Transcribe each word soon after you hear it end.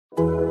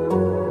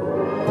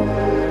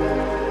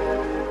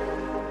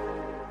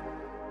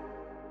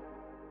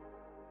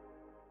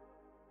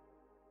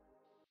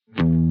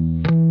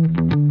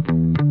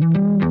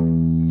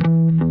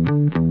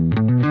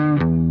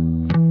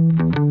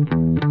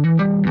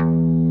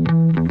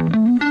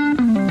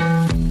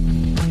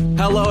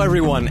Hello,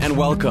 everyone, and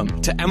welcome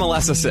to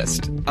MLS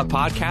Assist, a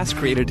podcast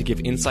created to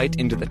give insight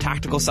into the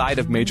tactical side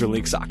of Major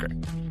League Soccer.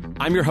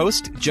 I'm your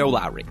host, Joe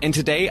Lowry, and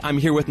today I'm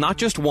here with not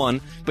just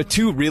one, but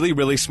two really,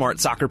 really smart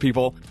soccer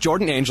people,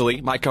 Jordan Angeli,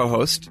 my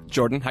co-host.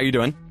 Jordan, how you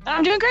doing?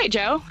 I'm doing great,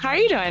 Joe. How are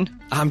you doing?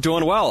 I'm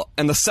doing well.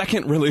 And the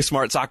second really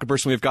smart soccer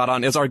person we've got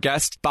on is our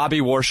guest, Bobby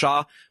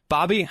Warshaw.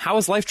 Bobby, how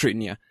is life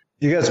treating you?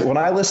 You guys, when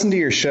I listen to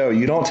your show,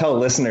 you don't tell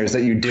listeners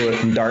that you do it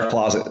from dark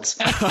closets.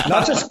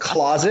 Not just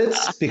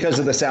closets because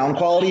of the sound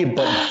quality,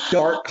 but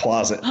dark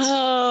closets.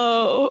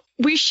 Oh,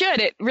 we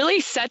should. It really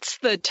sets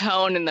the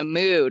tone and the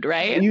mood,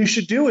 right? What you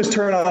should do is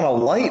turn on a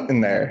light in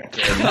there.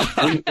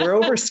 We're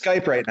over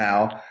Skype right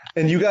now,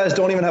 and you guys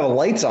don't even have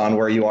lights on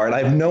where you are, and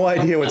I have no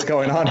idea what's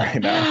going on right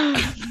now.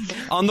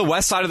 On the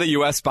west side of the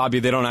U.S.,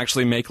 Bobby, they don't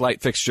actually make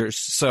light fixtures,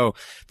 so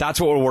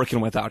that's what we're working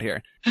with out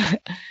here.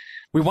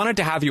 We wanted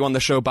to have you on the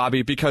show,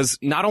 Bobby, because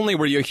not only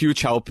were you a huge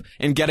help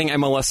in getting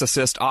MLS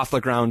Assist off the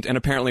ground and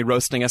apparently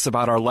roasting us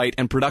about our light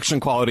and production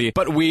quality,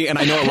 but we, and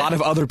I know a lot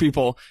of other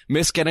people,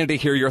 miss getting to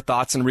hear your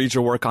thoughts and read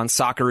your work on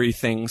soccer-y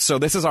things. So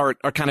this is our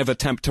kind of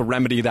attempt to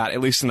remedy that, at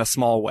least in a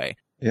small way.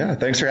 Yeah,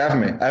 thanks for having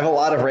me. I have a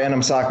lot of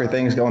random soccer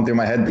things going through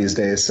my head these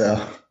days,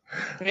 so...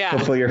 Yeah.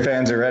 Hopefully your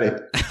fans are ready.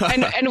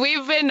 and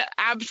we've been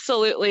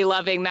absolutely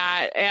loving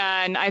that.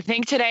 And I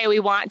think today we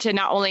want to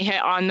not only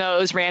hit on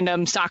those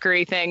random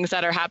soccer-y things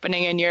that are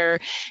happening in your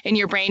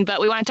brain,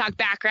 but we want to talk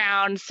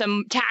background,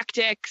 some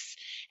tactics,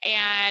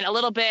 and a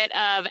little bit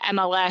of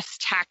MLS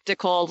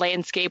tactical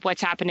landscape,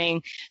 what's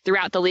happening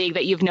throughout the league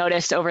that you've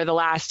noticed over the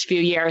last few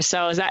years.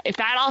 So if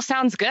that all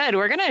sounds good,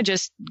 we're going to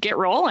just get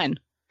rolling.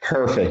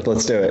 Perfect.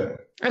 Let's do it.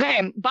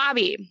 Okay,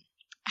 Bobby.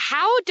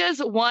 How does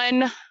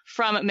one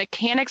from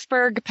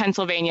Mechanicsburg,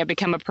 Pennsylvania,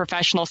 become a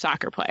professional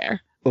soccer player?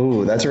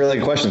 Oh, that's a really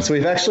good question. So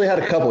we've actually had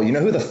a couple. You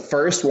know who the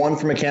first one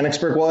from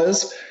Mechanicsburg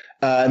was?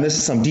 And this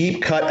is some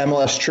deep cut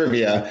MLS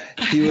trivia.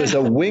 He was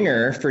a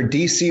winger for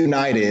DC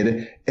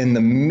United in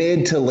the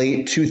mid to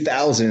late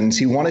 2000s.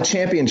 He won a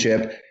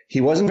championship. He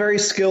wasn't very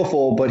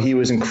skillful, but he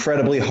was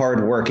incredibly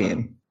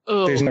hardworking.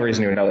 Ooh. There's no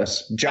reason you would know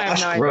this.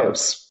 Josh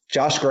Gross.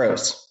 Josh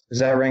Gross. Does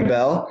that ring a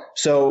bell?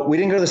 So we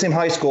didn't go to the same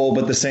high school,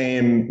 but the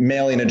same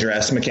mailing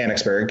address,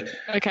 Mechanicsburg.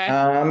 Okay.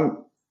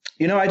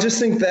 I just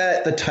think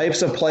that the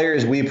types of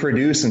players we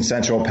produce in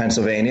central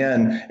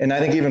Pennsylvania, and I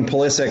think even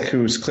Pulisic,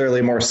 who's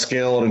clearly more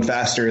skilled and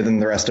faster than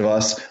the rest of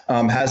us,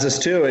 has this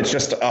too. It's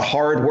just a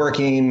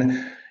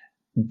hardworking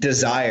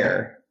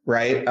desire,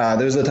 right?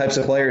 Those are the types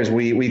of players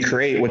we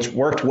create, which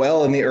worked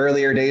well in the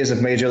earlier days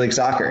of Major League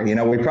Soccer. You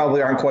know, we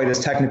probably aren't quite as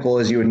technical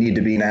as you would need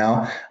to be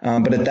now.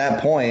 But at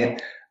that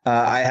point,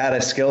 I had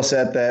a skill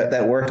set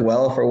that worked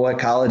well for what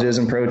colleges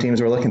and pro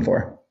teams were looking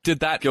for.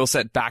 Did that skill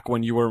set back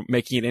when you were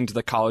making it into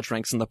the college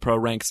ranks and the pro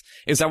ranks,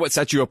 is that what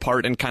set you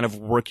apart and kind of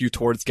work you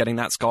towards getting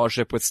that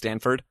scholarship with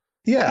Stanford?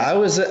 Yeah, I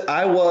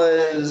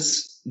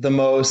was the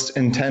most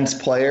intense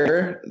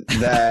player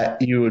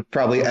that you would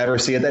probably ever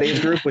see at that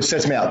age group, which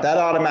sets me out. That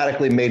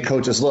automatically made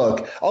coaches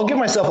look. I'll give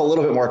myself a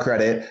little bit more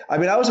credit. I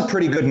mean, I was a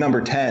pretty good number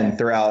 10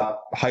 throughout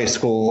high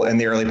school and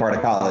the early part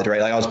of college,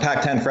 right? Like I was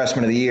Pac-10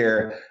 freshman of the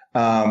year.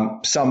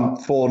 Some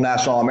full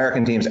national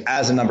American teams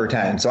as a number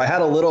 10. So I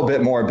had a little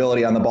bit more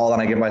ability on the ball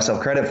than I give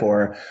myself credit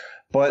for.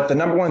 But the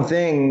number one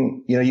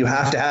thing, you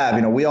have to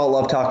have, we all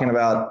love talking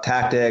about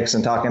tactics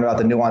and talking about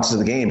the nuances of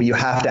the game, but you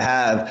have to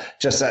have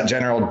just that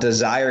general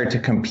desire to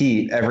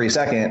compete every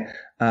second.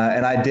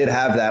 And I did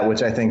have that,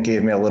 which I think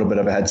gave me a little bit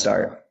of a head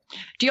start.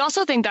 Do you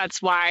also think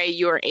that's why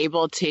you were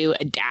able to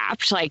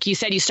adapt? Like you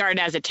said, you started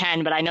as a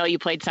 10, but I know you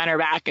played center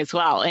back as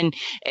well. And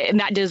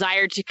that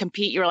desire to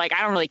compete, you were like,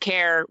 I don't really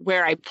care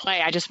where I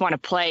play. I just want to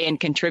play and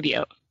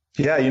contribute.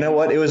 Yeah, you know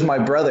what? It was my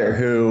brother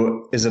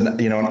who is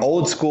an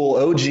old school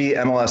OG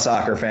MLS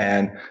soccer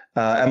fan,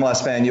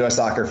 MLS fan, US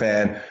soccer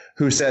fan,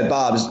 who said,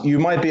 Bobs, you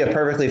might be a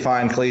perfectly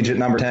fine collegiate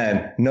number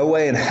 10. No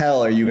way in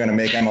hell are you going to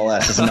make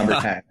MLS as a number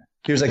 10.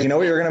 He was like, you know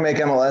what you're going to make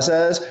MLS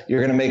as? You're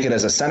going to make it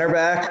as a center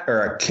back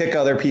or a kick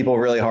other people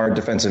really hard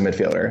defensive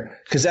midfielder.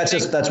 Because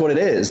that's what it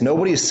is.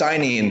 Nobody's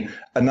signing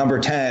a number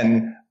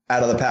 10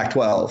 out of the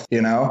Pac-12,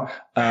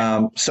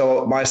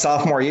 So my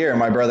sophomore year,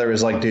 my brother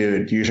was like,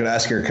 dude, you should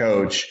ask your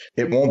coach.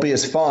 It won't be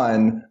as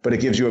fun, but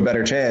it gives you a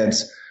better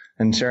chance.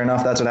 And sure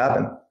enough, that's what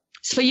happened.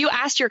 So you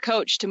asked your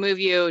coach to move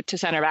you to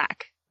center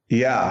back.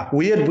 Yeah,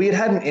 we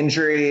had an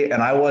injury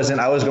and I was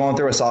going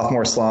through a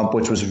sophomore slump,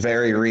 which was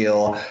very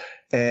real.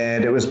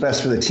 And it was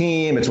best for the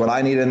team. It's what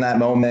I needed in that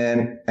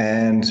moment.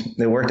 And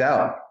it worked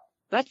out.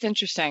 That's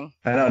interesting.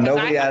 I know.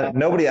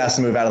 Nobody asked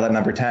to move out of that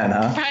number 10,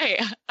 huh?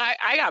 Right.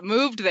 I got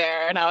moved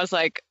there and I was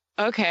like,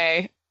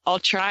 okay, I'll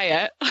try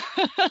it.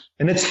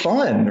 And it's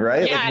fun,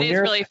 right? Yeah, it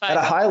is really fun. At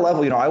a high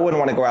level, I wouldn't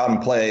want to go out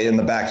and play in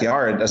the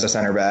backyard as a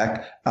center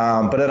back.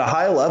 But at a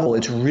high level,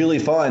 it's really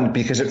fun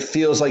because it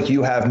feels like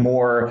you have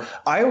more.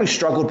 I always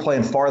struggled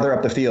playing farther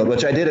up the field,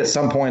 which I did at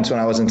some points when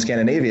I was in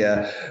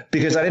Scandinavia,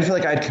 because I didn't feel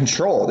like I had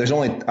control.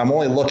 I'm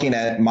only looking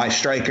at my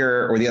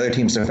striker or the other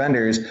team's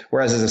defenders.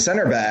 Whereas as a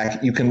center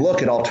back, you can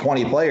look at all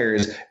 20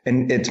 players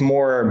and it's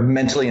more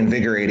mentally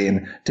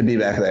invigorating to be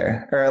back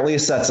there. Or at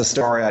least that's the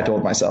story I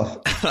told myself.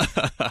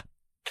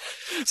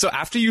 So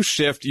after you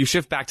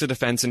shift back to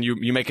defense and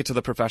you make it to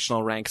the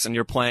professional ranks and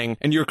you're playing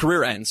and your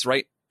career ends,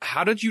 right?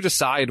 How did you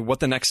decide what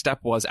the next step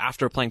was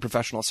after playing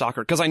professional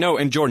soccer? Because I know,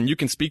 and Jordan, you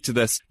can speak to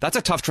this, that's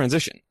a tough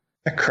transition.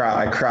 I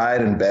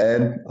cried in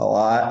bed a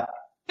lot.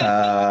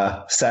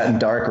 Sat in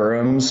dark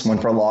rooms,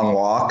 went for long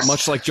walks.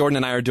 Much like Jordan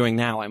and I are doing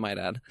now, I might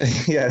add.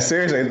 Yeah,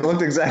 seriously. It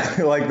looked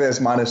exactly like this,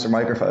 minus the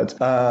microphones.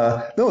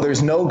 No,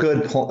 there's no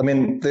good,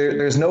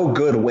 there's no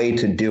good way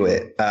to do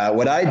it.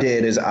 What I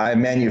did is I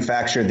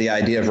manufactured the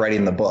idea of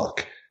writing the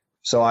book.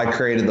 So I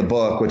created the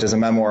book, which is a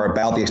memoir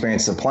about the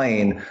experience of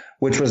playing,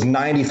 which was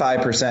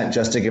 95%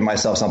 just to give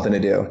myself something to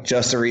do,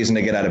 just a reason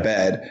to get out of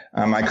bed.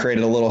 I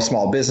created a little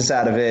small business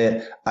out of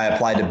it. I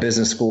applied to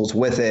business schools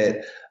with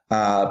it.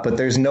 But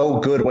there's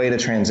no good way to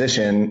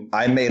transition.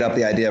 I made up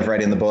the idea of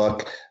writing the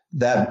book.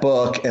 That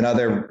book and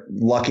other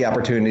lucky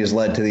opportunities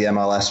led to the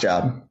MLS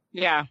job.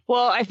 Yeah.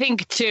 Well, I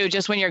think too,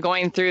 just when you're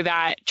going through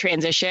that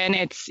transition,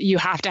 you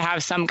have to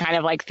have some kind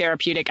of like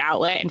therapeutic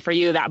outlet. And for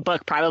you, that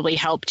book probably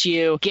helped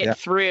you get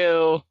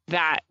through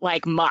that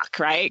like muck,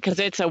 right? Because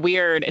it's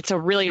a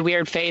really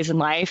weird phase in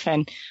life.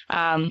 And,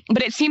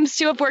 but it seems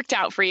to have worked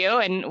out for you.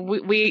 And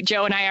we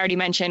Joe and I already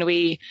mentioned,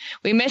 we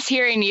miss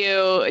hearing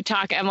you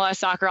talk MLS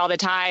soccer all the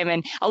time.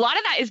 And a lot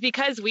of that is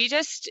because we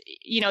just,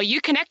 you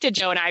connected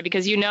Joe and I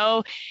because, you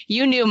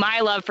knew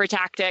my love for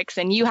tactics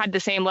and you had the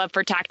same love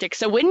for tactics.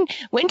 So when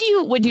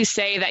would you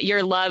say that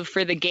your love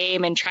for the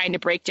game and trying to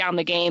break down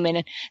the game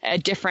in a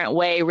different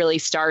way really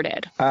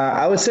started?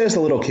 I would say as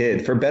a little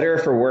kid, for better or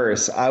for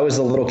worse, I was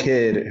a little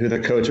kid who the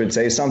coach would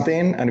say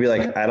something and be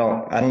like, I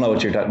don't know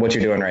what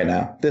you're doing right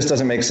now. This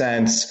doesn't make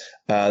sense.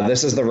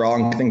 This is the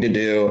wrong thing to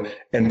do.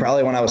 And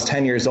probably when I was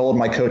 10 years old,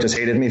 my coaches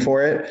hated me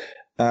for it.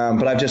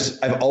 But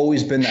I've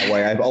always been that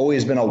way. I've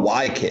always been a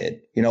why kid.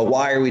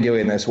 Why are we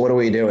doing this? What are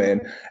we doing?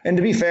 And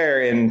to be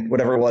fair, in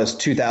whatever it was,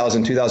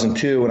 2000,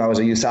 2002, when I was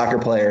a youth soccer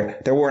player,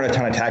 there weren't a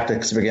ton of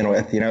tactics to begin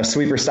with,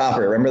 sweeper,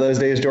 stopper. Remember those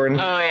days, Jordan?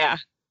 Oh,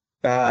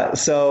 yeah.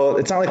 So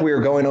it's not like we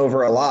were going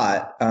over a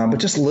lot, but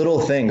just little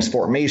things,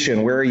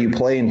 formation, where are you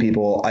playing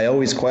people? I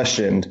always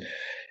questioned.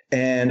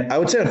 And I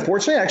would say,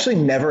 unfortunately, I actually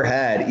never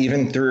had,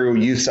 even through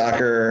youth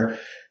soccer,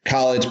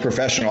 college,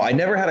 professional, I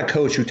never had a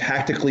coach who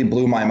tactically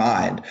blew my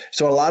mind.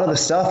 So a lot of the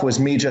stuff was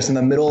me just in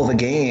the middle of the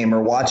game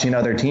or watching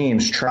other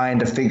teams trying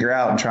to figure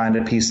out and trying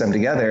to piece them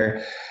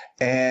together.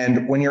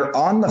 And when you're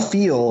on the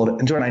field,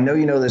 and Jordan, I know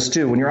you know this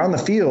too, when you're on the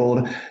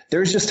field,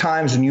 there's just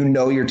times when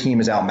your team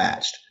is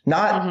outmatched.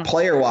 Not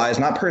player-wise,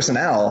 not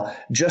personnel,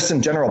 just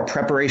in general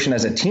preparation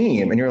as a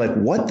team. And you're like,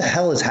 what the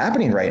hell is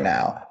happening right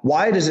now?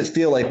 Why does it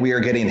feel like we are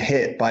getting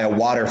hit by a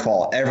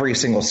waterfall every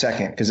single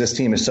second? Because this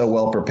team is so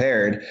well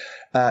prepared.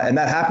 And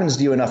that happens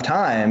to you enough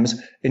times,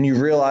 and you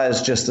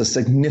realize just the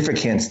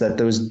significance that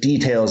those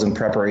details in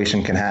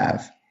preparation can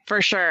have.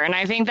 For sure. And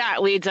I think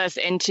that leads us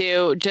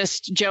into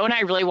just Joe and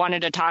I really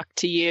wanted to talk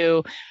to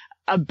you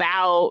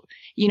about,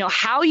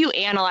 how you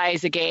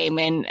analyze a game.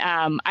 And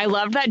I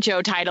love that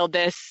Joe titled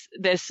this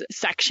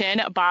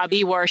section,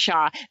 Bobby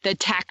Warshaw, the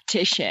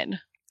tactician.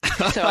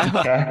 So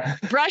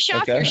brush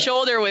off your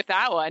shoulder with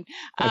that one.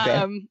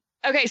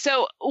 Okay,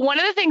 so one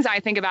of the things I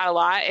think about a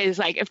lot is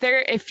like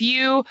if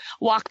you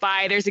walk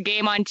by, there's a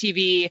game on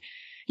TV,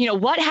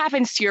 what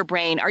happens to your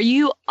brain? Are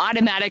you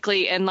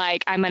automatically in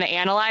like, I'm going to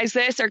analyze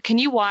this, or can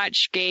you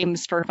watch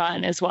games for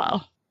fun as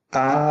well?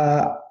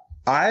 I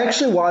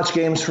actually watch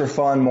games for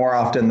fun more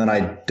often than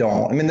I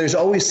don't. I mean, there's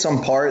always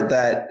some part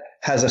that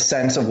has a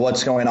sense of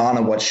what's going on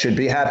and what should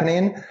be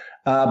happening.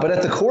 But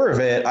at the core of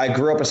it, I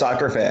grew up a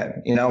soccer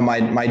fan.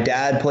 My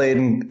dad played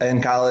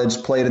in college,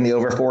 played in the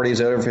over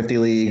 40s, over 50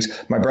 leagues.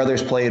 My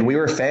brothers played. We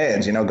were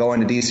fans,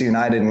 going to DC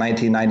United in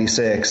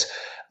 1996.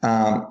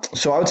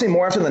 So I would say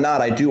more often than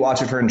not, I do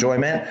watch it for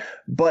enjoyment.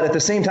 But at the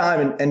same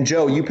time, and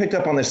Joe, you picked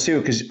up on this too,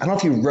 because I don't know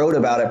if you wrote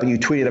about it, but you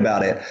tweeted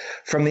about it.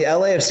 From the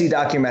LAFC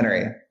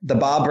documentary, the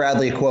Bob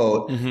Bradley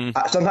quote,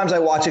 sometimes I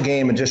watch a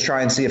game and just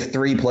try and see if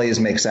 3 plays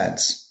make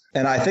sense.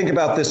 And I think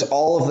about this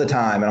all of the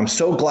time. And I'm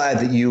so glad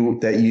that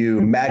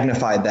you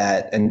magnified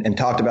that and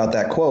talked about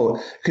that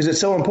quote, because it's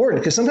so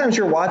important. Because sometimes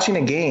you're watching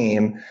a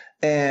game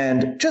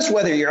and just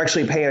whether you're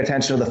actually paying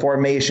attention to the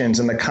formations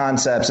and the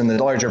concepts and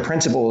the larger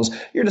principles,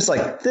 you're just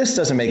like, this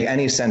doesn't make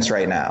any sense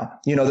right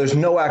now. There's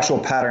no actual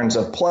patterns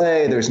of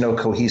play. There's no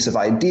cohesive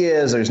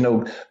ideas. There's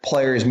no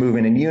players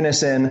moving in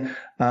unison.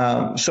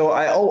 So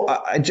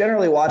I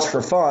generally watch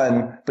for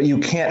fun, but you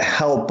can't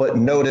help but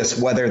notice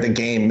whether the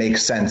game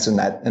makes sense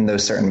in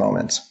those certain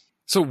moments.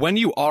 So when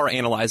you are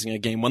analyzing a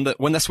game, when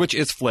the switch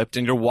is flipped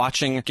and you're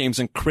watching games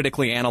and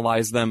critically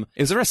analyze them,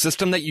 is there a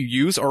system that you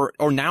use, or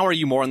now are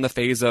you more in the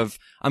phase of,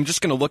 I'm just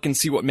going to look and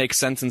see what makes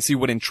sense and see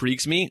what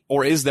intrigues me?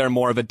 Or is there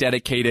more of a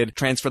dedicated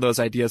transfer those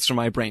ideas from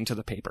my brain to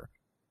the paper?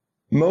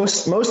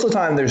 Most of the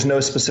time, there's no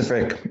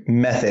specific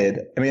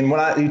method. I mean,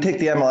 you take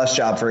the MLS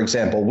job, for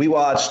example, we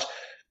watched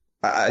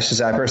I should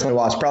say I personally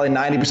watched probably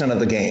 90% of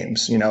the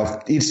games. You know,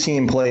 if each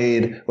team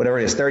played whatever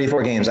it is,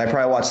 34 games, I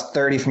probably watched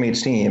 30 from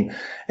each team.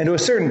 And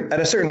at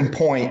a certain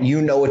point, you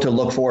know what to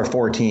look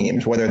for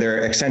teams, whether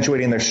they're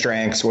accentuating their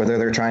strengths, whether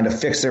they're trying to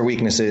fix their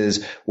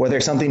weaknesses, whether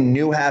something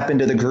new happened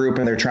to the group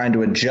and they're trying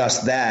to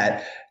adjust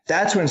that.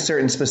 That's when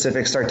certain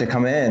specifics start to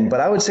come in.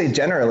 But I would say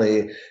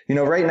generally, you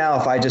know, right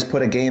now, if I just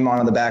put a game on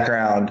in the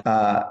background,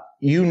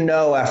 you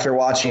know, after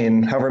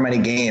watching however many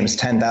games,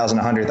 10,000,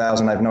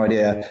 100,000, I have no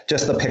idea,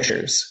 just the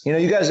pictures. You know,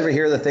 you guys ever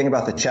hear the thing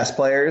about the chess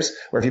players,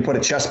 where if you put a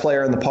chess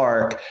player in the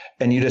park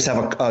and you just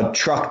have a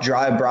truck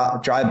drive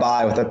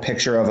by with a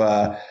picture of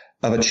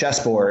a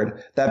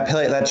chessboard,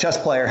 that chess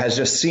player has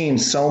just seen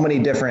so many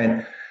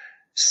different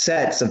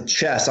sets of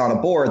chess on a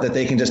board that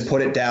they can just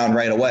put it down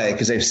right away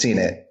because they've seen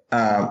it.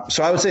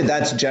 So I would say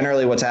that's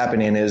generally what's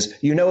happening is,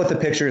 you know what the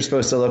picture is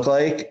supposed to look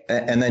like,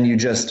 and then you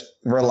just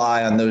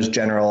rely on those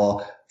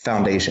general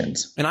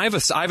foundations. And I have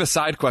a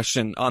side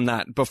question on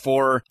that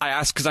before I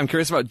ask, because I'm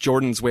curious about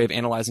Jordan's way of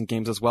analyzing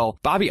games as well.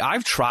 Bobby,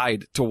 I've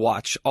tried to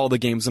watch all the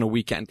games in a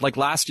weekend. Like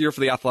last year for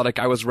The Athletic,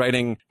 I was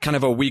writing kind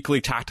of a weekly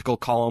tactical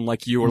column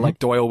like you or like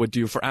Doyle would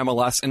do for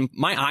MLS, and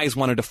my eyes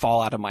wanted to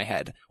fall out of my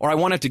head, or I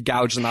wanted to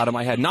gouge them out of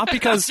my head. Not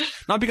because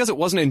it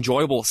wasn't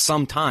enjoyable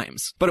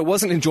sometimes, but it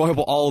wasn't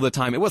enjoyable all the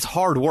time. It was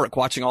hard work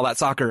watching all that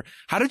soccer.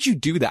 How did you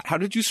do that? How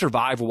did you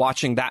survive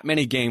watching that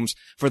many games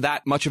for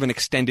that much of an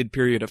extended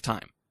period of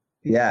time?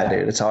 Yeah,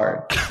 dude, it's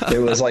hard. It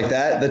was like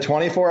that. The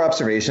 24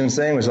 observations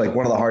thing was like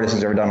one of the hardest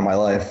things I've ever done in my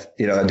life.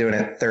 You know, doing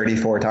it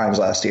 34 times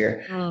last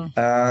year.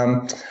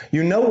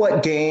 You know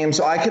what game?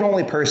 So I can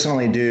only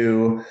personally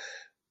do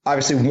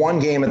obviously one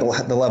game at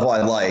the level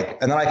I like.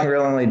 And then I can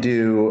really only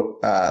do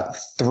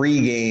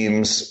 3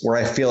 games where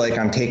I feel like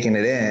I'm taking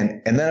it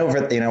in. And then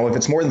if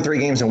it's more than 3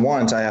 games at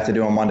once, I have to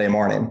do on Monday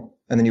morning.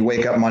 And then you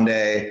wake up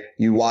Monday,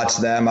 you watch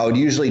them. I would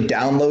usually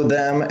download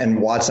them and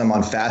watch them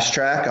on Fast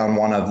Track on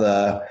one of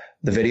the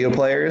video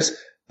players.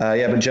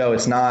 But Joe,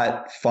 it's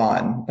not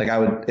fun. Like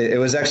it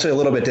was actually a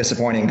little bit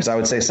disappointing because I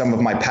would say some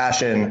of my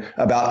passion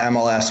about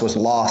MLS was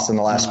lost in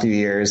the last few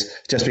years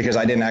just because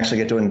I didn't actually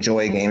get to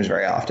enjoy games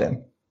very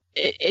often.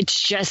 It's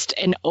just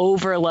an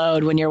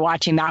overload when you're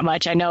watching that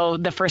much. I know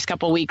the first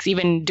couple of weeks,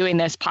 even doing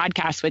this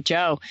podcast with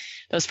Joe,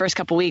 those first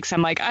couple of weeks,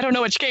 I'm like, I don't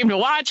know which game to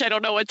watch. I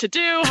don't know what to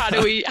do. How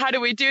do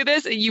we do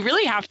this? You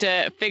really have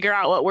to figure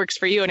out what works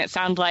for you. And it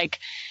sounds like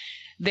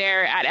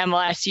there at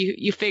MLS,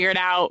 you figured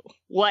out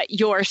what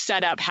your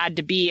setup had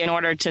to be in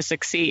order to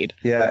succeed.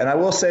 Yeah. And I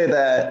will say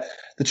that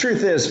the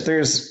truth is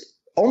there's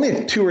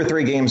only 2 or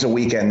 3 games a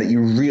weekend that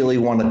you really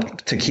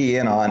want to key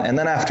in on. And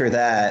then after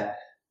that,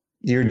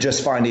 you're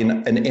just finding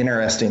an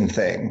interesting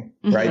thing,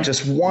 right?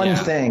 Just one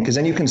thing, because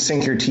then you can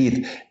sink your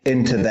teeth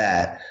into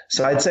that.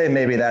 So I'd say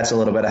maybe that's a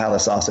little bit of how the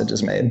sausage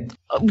is made.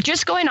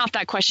 Just going off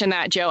that question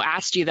that Joe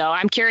asked you, though,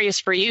 I'm curious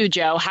for you,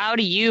 Joe, how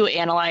do you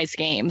analyze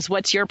games?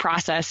 What's your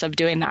process of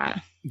doing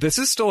that? This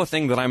is still a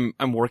thing that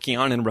I'm working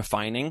on and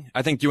refining.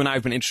 I think you and I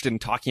have been interested in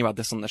talking about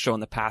this on the show in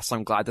the past, so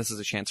I'm glad this is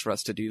a chance for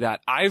us to do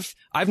that. I've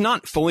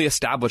not fully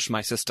established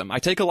my system. I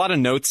take a lot of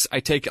notes.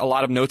 I take a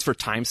lot of notes for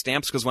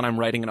timestamps because when I'm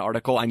writing an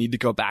article, I need to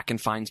go back and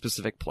find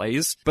specific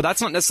plays. But that's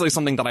not necessarily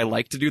something that I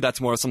like to do.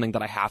 That's more something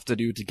that I have to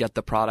do to get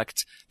the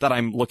product that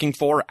I'm looking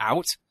for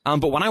out.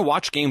 But when I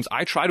watch games,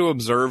 I try to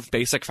observe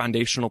basic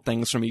foundational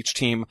things from each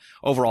team,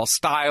 overall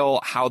style,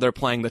 how they're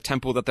playing, the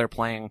tempo that they're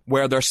playing,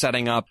 where they're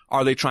setting up,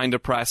 are they trying to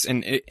press,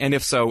 and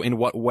if so, in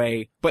what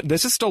way. But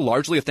this is still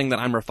largely a thing that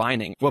I'm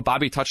refining. What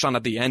Bobby touched on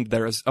at the end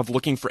there is of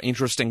looking for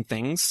interesting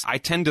things. I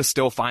tend to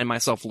still find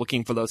myself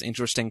looking for those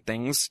interesting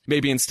things,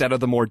 maybe instead of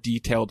the more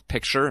detailed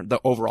picture, the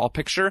overall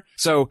picture.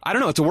 So I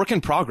don't know, it's a work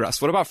in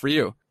progress. What about for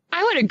you?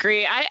 I would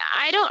agree.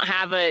 I don't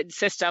have a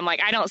system. Like,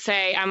 I don't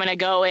say I'm going to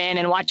go in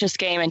and watch this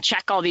game and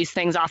check all these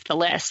things off the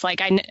list. Like,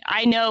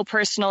 I know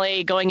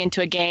personally going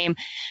into a game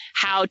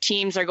how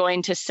teams are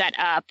going to set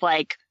up,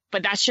 like,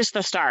 but that's just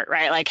the start,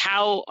 right? Like,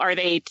 how are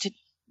they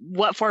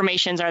what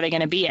formations are they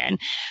going to be in?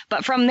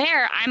 But from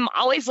there, I'm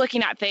always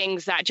looking at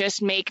things that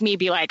just make me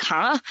be like,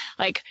 huh?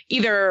 Like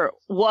either,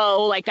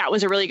 whoa, like that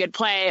was a really good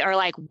play, or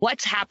like,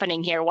 what's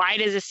happening here? Why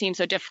does this seem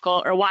so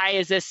difficult? Or why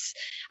is this,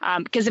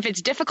 because if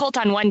it's difficult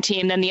on one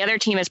team, then the other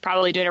team is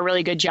probably doing a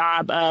really good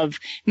job of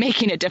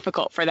making it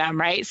difficult for them,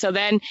 right? So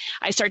then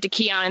I start to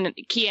key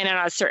in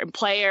on a certain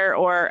player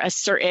or a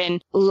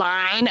certain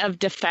line of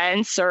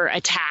defense or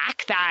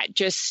attack that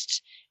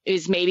just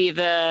is maybe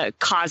the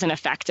cause and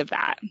effect of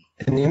that.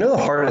 And you know,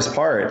 the hardest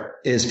part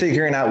is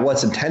figuring out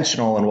what's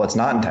intentional and what's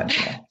not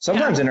intentional.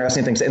 Sometimes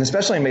interesting things, and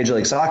especially in Major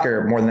League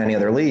Soccer, more than any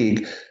other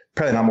league,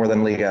 probably not more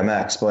than League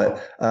MX,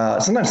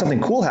 but sometimes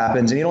something cool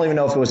happens and you don't even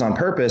know if it was on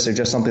purpose or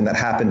just something that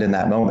happened in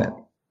that moment.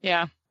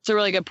 Yeah. It's a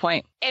really good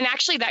point. And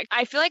actually, that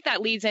I feel like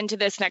that leads into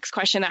this next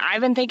question that I've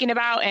been thinking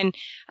about. And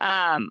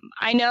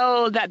I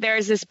know that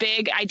there's this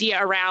big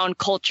idea around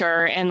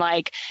culture and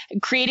like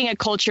creating a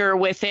culture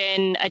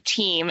within a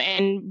team.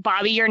 And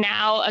Bobby, you're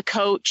now a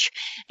coach.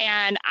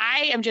 And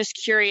I am just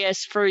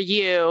curious for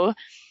you,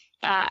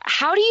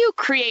 how do you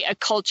create a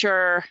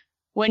culture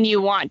when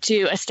you want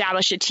to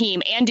establish a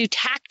team? And do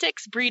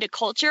tactics breed a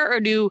culture, or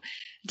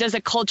does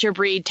a culture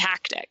breed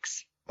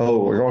tactics?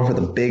 Oh, we're going for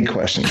the big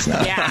questions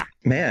now. Yeah.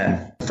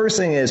 Man, first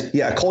thing is,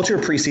 culture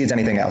precedes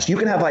anything else. You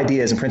can have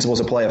ideas and principles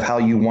of play of how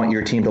you want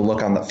your team to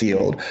look on the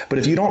field. But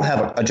if you don't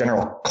have a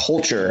general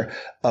culture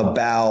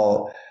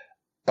about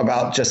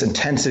just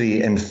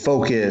intensity and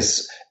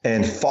focus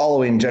and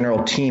following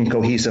general team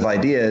cohesive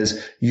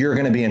ideas, you're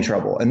going to be in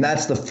trouble. And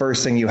that's the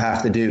first thing you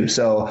have to do.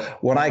 So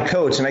when I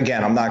coach, and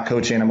again, I'm not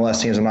coaching MLS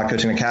teams, I'm not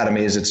coaching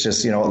academies, it's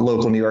just,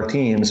 local New York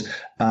teams.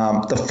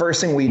 The first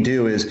thing we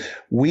do is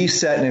we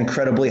set an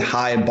incredibly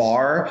high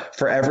bar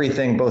for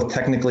everything, both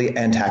technically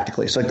and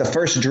tactically. So like the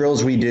first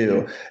drills we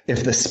do,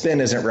 if the spin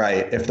isn't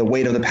right, if the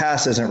weight of the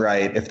pass isn't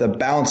right, if the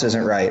bounce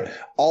isn't right,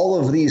 all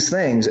of these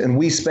things, and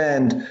we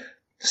spend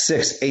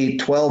 6, 8,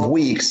 12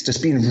 weeks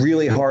just being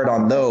really hard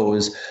on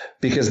those,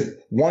 because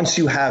once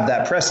you have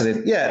that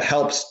precedent, it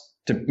helps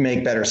to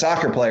make better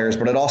soccer players,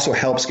 but it also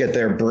helps get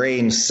their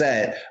brain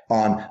set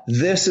on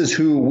this is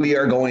who we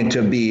are going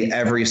to be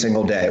every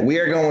single day. We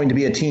are going to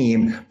be a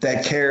team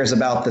that cares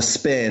about the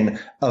spin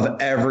of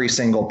every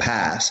single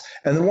pass.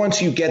 And then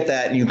once you get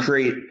that, you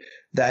create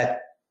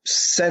that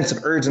sense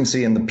of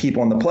urgency in the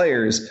people and the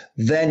players,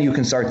 then you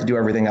can start to do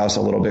everything else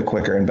a little bit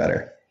quicker and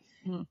better.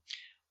 Mm-hmm.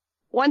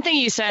 One thing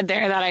you said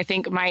there that I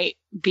think might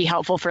be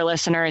helpful for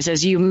listeners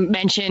is you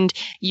mentioned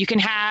you can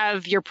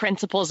have your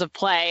principles of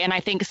play. And I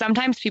think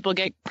sometimes people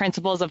get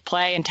principles of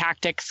play and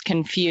tactics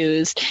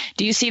confused.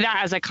 Do you see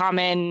that as a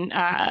common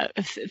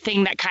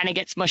thing that kind of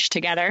gets mushed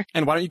together?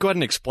 And why don't you go ahead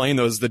and explain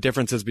the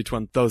differences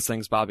between those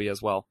things, Bobby,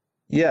 as well?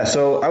 Yeah,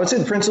 so I would say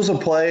the principles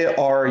of play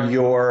are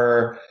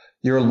your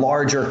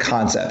larger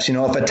concepts.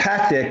 If a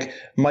tactic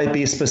might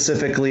be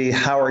specifically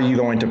how are you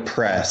going to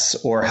press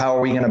or how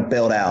are we going to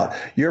build out,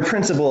 your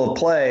principle of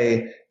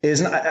play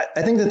is,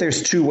 I think that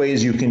there's two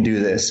ways you can do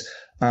this.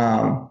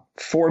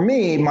 For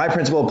me, my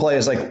principle of play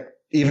is like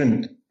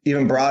even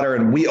broader,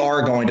 and we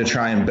are going to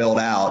try and build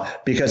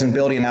out, because in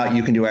building out,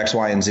 you can do X,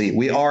 Y, and Z.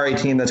 We are a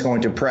team that's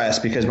going to press,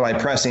 because by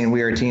pressing,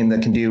 we are a team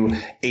that can do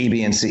A,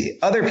 B, and C.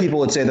 Other people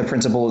would say the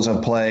principles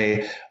of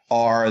play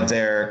are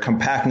their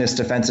compactness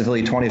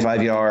defensively,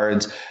 25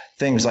 yards,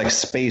 things like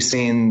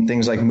spacing,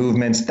 things like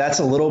movements. That's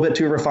a little bit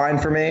too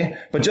refined for me.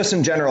 But just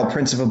in general,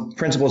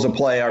 principles of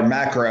play are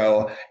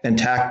macro, and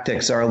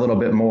tactics are a little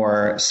bit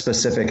more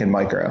specific and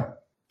micro.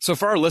 So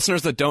for our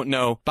listeners that don't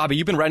know, Bobby,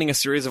 you've been writing a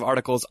series of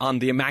articles on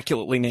the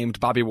immaculately named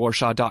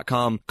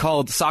BobbyWarshaw.com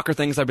called Soccer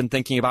Things I've Been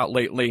Thinking About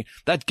Lately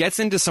that gets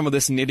into some of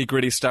this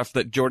nitty-gritty stuff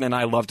that Jordan and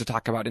I love to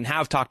talk about and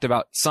have talked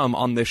about some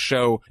on this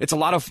show. It's a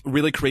lot of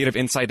really creative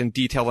insight and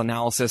detailed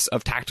analysis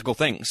of tactical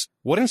things.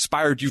 What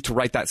inspired you to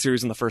write that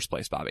series in the first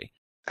place, Bobby?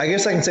 I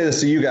guess I can say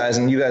this to you guys,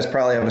 and you guys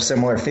probably have a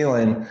similar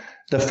feeling.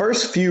 The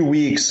first few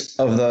weeks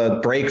of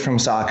the break from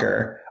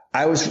soccer,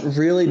 I was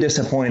really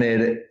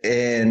disappointed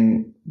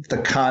in the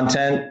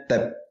content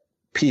that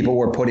people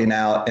were putting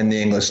out in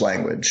the English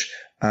language.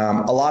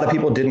 A lot of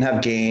people didn't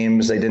have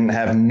games, they didn't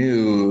have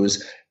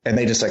news, and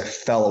they just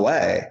fell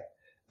away.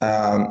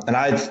 And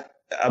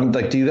I'm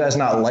like, do you guys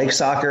not like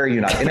soccer?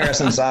 You're not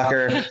interested in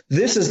soccer?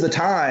 This is the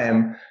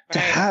time to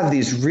have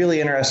these really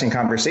interesting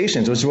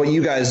conversations, which is what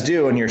you guys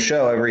do in your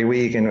show every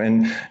week.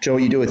 And Joe,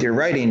 what you do with your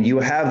writing, you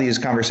have these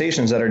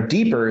conversations that are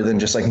deeper than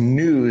just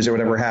news or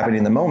whatever happening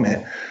in the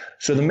moment.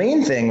 So the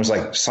main thing was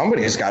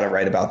somebody's got to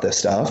write about this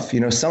stuff.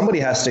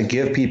 Somebody has to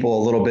give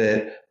people a little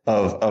bit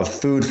of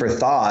food for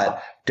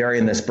thought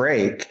during this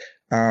break.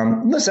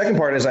 The second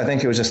part is I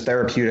think it was just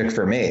therapeutic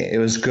for me. It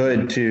was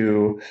good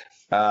to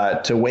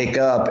wake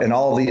up and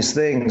all these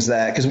things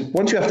because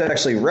once you have to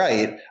actually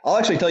write, I'll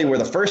actually tell you where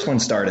the first one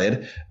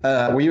started,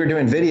 where you were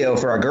doing video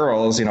for our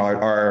girls,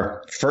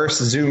 our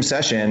first Zoom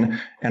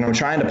session, and I'm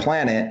trying to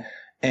plan it.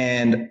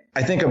 And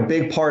I think a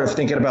big part of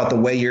thinking about the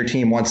way your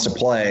team wants to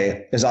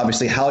play is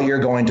obviously how you're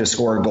going to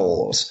score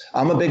goals.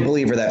 I'm a big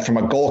believer that from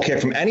a goal kick,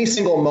 from any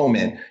single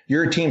moment,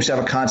 your team should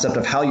have a concept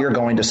of how you're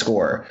going to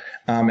score.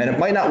 And it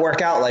might not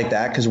work out like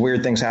that because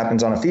weird things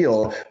happen on a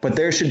field, but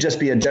there should just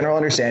be a general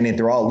understanding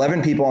through all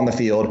 11 people on the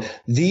field.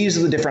 These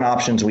are the different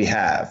options we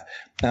have.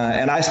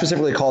 And I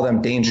specifically call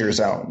them danger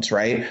zones,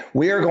 right?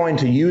 We are going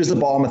to use the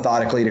ball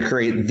methodically to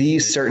create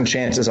these certain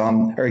chances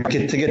to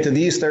get to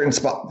these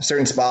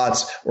certain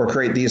spots or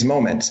create these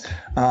moments.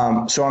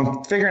 So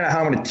I'm figuring out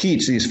how I'm going to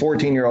teach these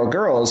 14-year-old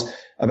girls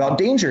about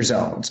danger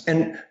zones.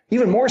 And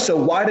even more so,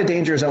 why do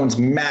danger zones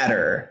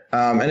matter?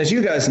 And as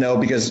you guys know,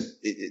 because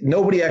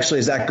nobody actually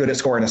is that good at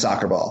scoring a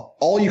soccer ball.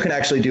 All you can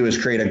actually do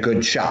is create a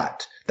good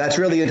shot. That's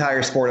really the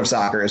entire sport of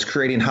soccer, is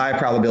creating high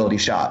probability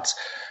shots.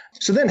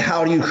 So then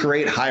how do you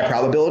create high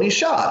probability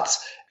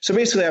shots? So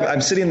basically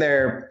I'm sitting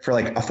there for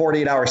a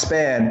 48-hour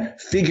span,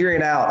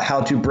 figuring out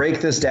how to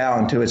break this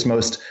down to its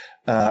most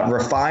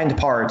refined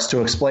parts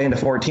to explain to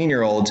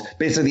 14-year-olds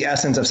basically the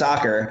essence of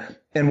soccer.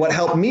 And what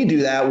helped me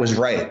do that was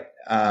write.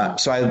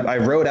 So I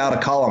wrote out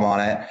a column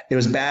on it. It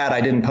was bad. I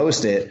didn't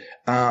post it.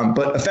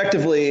 But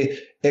effectively,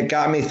 it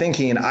got me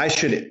thinking I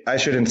should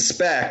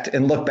inspect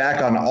and look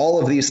back on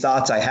all of these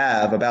thoughts I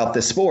have about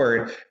this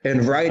sport,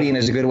 and writing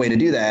is a good way to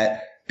do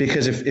that.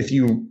 Because if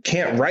you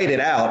can't write it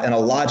out in a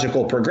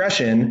logical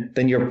progression,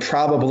 then you're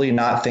probably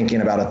not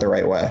thinking about it the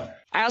right way.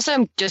 I also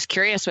am just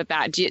curious with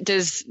that.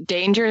 Does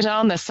Danger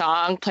Zone, the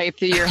song, play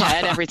through your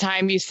head every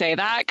time you say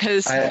that?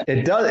 Because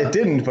it does. It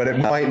didn't, but it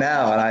might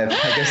now. And I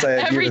guess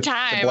every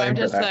time I'm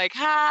just like,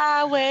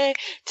 highway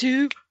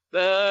to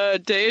the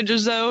danger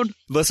zone.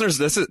 Listeners,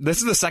 this is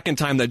the second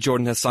time that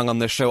Jordan has sung on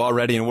this show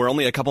already, and we're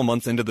only a couple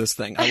months into this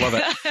thing. I love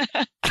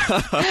it.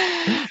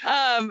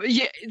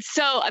 Yeah,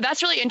 so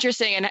that's really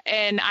interesting,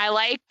 and I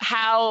like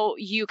how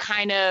you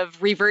kind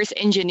of reverse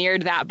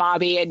engineered that,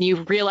 Bobby, and you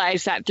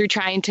realized that through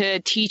trying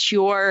to teach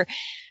your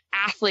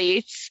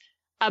athletes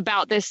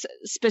about this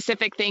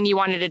specific thing you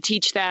wanted to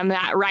teach them,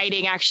 that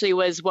writing actually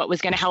was what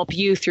was going to help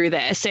you through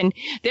this. And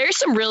there's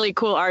some really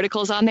cool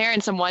articles on there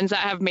and some ones that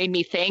have made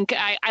me think.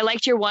 I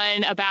liked your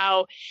one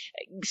about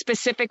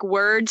specific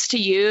words to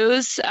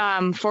use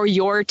for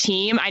your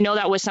team. I know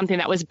that was something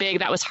that was big,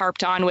 that was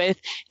harped on with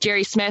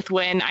Jerry Smith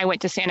when I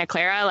went to Santa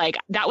Clara. Like,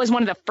 that was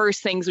one of the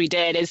first things we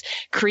did, is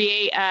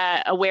create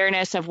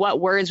awareness of what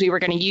words we were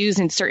going to use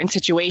in certain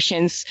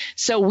situations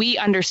so we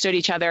understood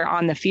each other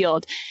on the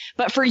field.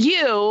 But for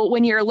you,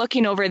 when you're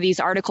looking over these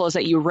articles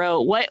that you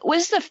wrote, what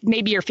was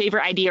maybe your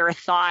favorite idea or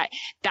thought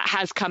that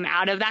has come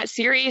out of that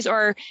series?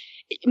 Or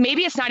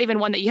maybe it's not even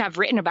one that you have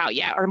written about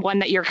yet, or one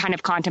that you're kind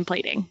of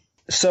contemplating.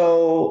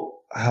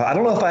 So I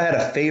don't know if I had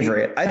a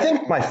favorite. I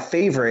think my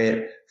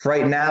favorite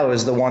right now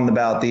is the one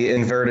about the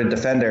inverted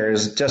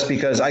defenders, just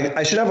because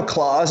I should have a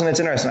clause, and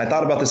it's interesting. I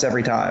thought about this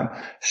every time.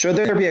 Should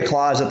there be a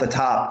clause at the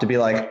top to be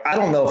like, I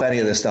don't know if any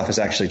of this stuff is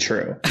actually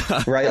true,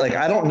 right? Like,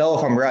 I don't know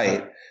if I'm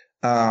right.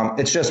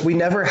 It's just, we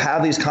never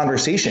have these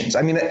conversations.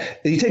 I mean,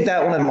 you take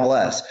that one in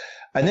MLS.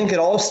 I think it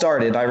all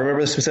started, I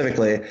remember this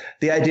specifically,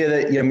 the idea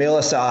that Yamil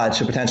Asad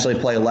should potentially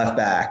play left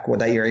back.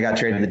 That year he got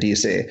traded to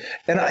DC.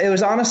 And it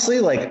was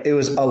honestly like, it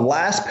was a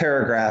last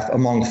paragraph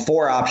among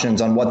 4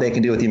 options on what they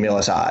can do with Yamil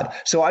Asad.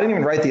 So I didn't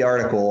even write the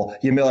article,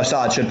 Yamil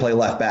Asad should play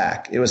left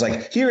back. It was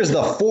like, here's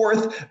the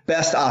 4th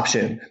best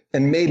option.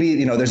 And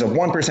maybe, there's a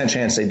 1%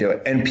 chance they do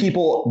it. And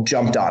people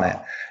jumped on it.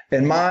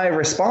 And my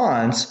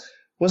response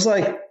was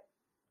like,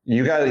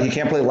 he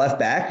can't play left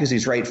back because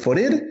he's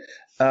right-footed.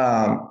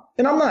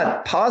 And I'm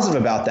not positive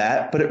about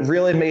that, but it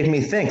really made me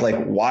think,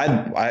 like, why?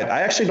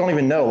 I actually don't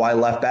even know why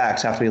left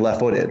backs have to be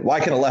left-footed. Why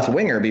can a left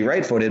winger be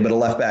right-footed, but a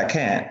left back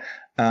can't?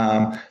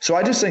 So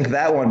I just think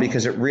that one,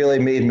 because it really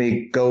made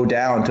me go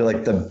down to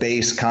like the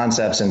base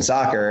concepts in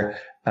soccer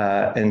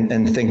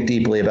and think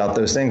deeply about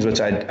those things,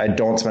 which I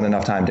don't spend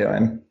enough time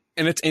doing.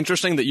 And it's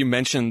interesting that you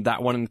mentioned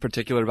that one in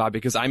particular, Bob,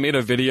 because I made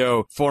a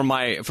video for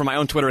my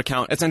own Twitter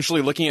account,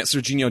 essentially looking at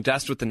Serginho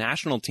Dest with the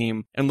national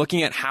team and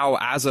looking at how,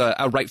 as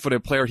a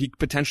right-footed player, he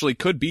potentially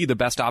could be the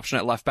best option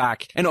at left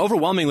back. And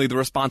overwhelmingly, the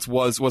response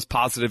was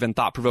positive and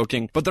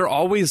thought-provoking. But there are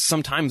always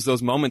sometimes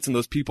those moments and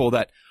those people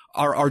that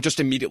are just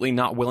immediately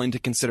not willing to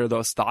consider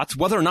those thoughts.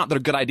 Whether or not they're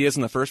good ideas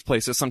in the first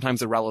place is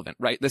sometimes irrelevant,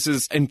 right? This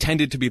is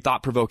intended to be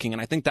thought-provoking,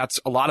 and I think that's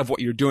a lot of what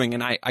you're doing,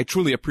 and I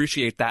truly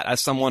appreciate that as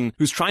someone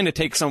who's trying to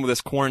take some of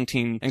this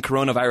quarantine and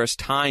coronavirus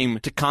time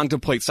to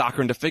contemplate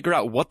soccer and to figure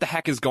out what the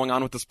heck is going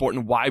on with the sport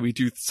and why we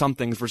do some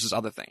things versus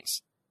other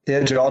things.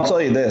 Yeah, Joe, I'll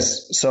tell you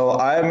this. So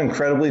I'm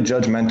incredibly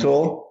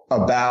judgmental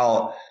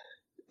about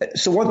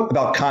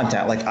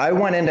content. Like, I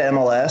went into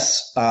MLS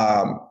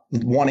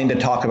wanting to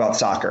talk about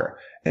soccer.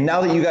 And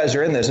now that you guys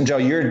are in this, and Joe,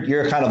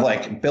 you're kind of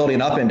like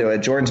building up into it.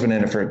 Jordan's been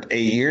in it for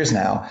 8 years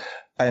now.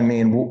 I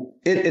mean,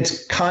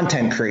 it's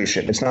content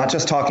creation. It's not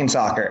just talking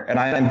soccer. And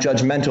I'm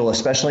judgmental,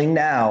 especially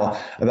now,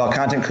 about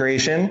content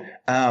creation.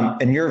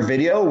 And your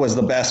video was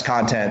the best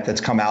content that's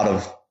come out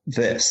of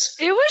this.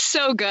 It was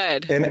so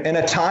good. In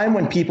a time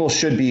when people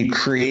should be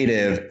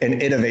creative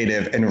and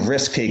innovative and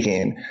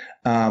risk-taking,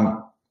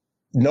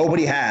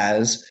 nobody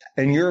has.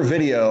 And your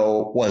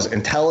video was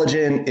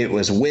intelligent. It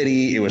was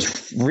witty. It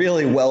was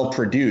really well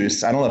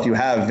produced. I don't know if you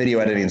have video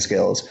editing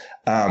skills.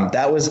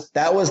 That was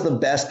the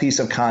best piece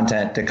of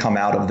content to come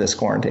out of this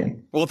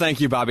quarantine. Well,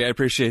 thank you, Bobby. I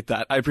appreciate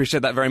that. I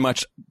appreciate that very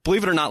much.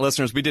 Believe it or not,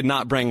 listeners, we did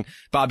not bring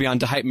Bobby on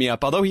to hype me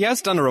up, although he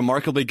has done a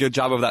remarkably good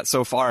job of that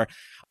so far.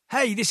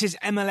 Hey, this is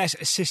MLS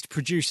assist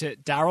producer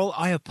Daryl.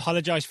 I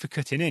apologize for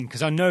cutting in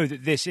because I know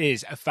that this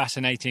is a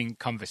fascinating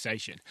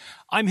conversation.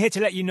 I'm here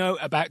to let you know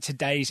about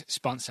today's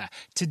sponsor.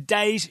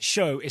 Today's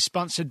show is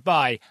sponsored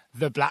by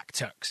the Black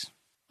Tux.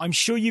 I'm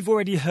sure you've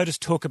already heard us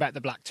talk about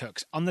the Black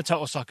Tux on the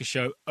Total Soccer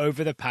Show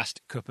over the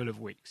past couple of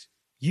weeks.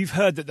 You've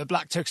heard that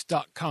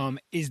theblacktux.com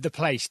is the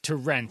place to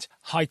rent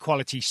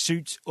high-quality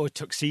suits or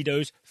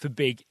tuxedos for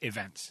big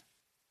events.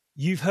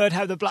 You've heard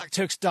how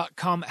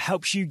theblacktux.com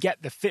helps you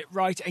get the fit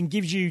right and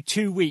gives you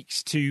 2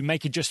 weeks to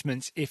make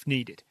adjustments if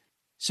needed.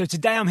 So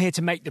today I'm here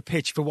to make the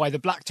pitch for why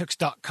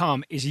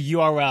theblacktux.com is a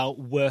URL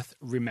worth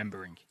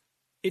remembering.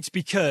 It's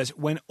because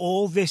when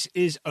all this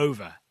is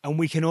over and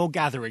we can all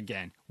gather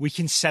again, we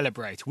can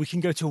celebrate, we can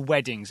go to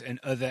weddings and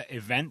other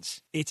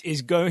events, it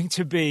is going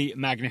to be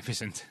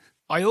magnificent.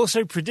 I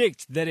also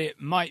predict that it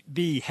might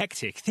be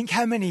hectic. Think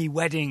how many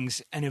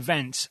weddings and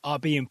events are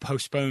being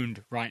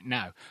postponed right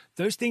now.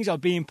 Those things are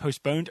being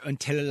postponed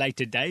until a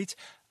later date.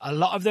 A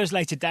lot of those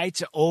later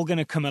dates are all going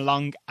to come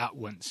along at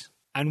once.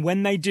 And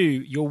when they do,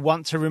 you'll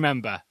want to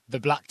remember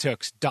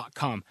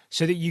thebblacktux.com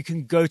so that you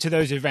can go to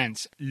those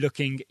events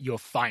looking your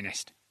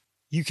finest.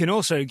 You can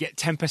also get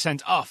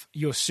 10% off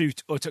your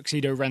suit or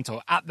tuxedo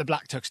rental at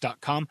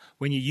thebblacktux.com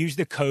when you use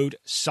the code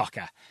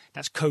SOCCER.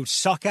 That's code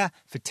SOCCER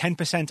for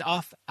 10%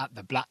 off at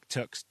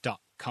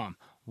thebblacktux.com.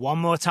 One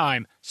more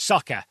time,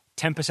 SOCCER,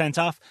 10%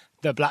 off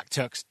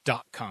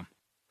thebblacktux.com.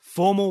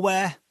 Formal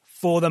wear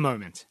for the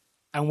moment.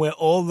 And we're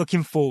all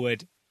looking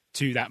forward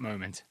to that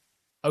moment.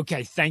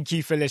 Okay, thank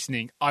you for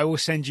listening. I will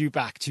send you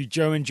back to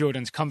Joe and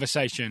Jordan's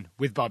conversation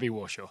with Bobby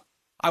Warshaw.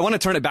 I want to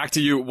turn it back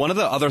to you. One of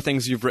the other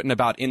things you've written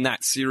about in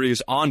that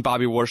series on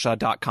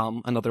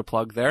BobbyWarshaw.com, another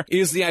plug there,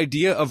 is the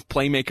idea of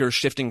playmakers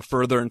shifting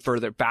further and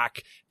further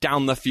back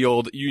down the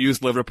field. You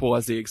used Liverpool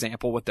as the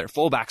example with their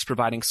fullbacks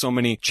providing so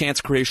many chance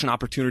creation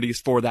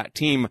opportunities for that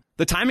team.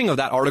 The timing of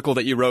that article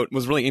that you wrote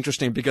was really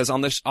interesting because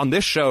on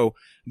this show,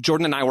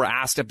 Jordan and I were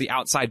asked if the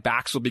outside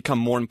backs will become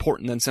more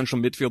important than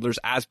central midfielders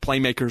as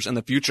playmakers in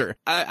the future.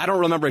 I don't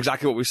remember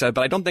exactly what we said,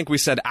 but I don't think we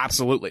said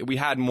absolutely. We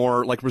had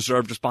more like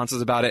reserved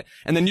responses about it.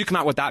 And then you come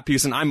out with that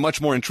piece, and I'm much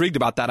more intrigued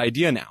about that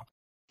idea now.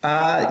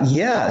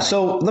 Yeah.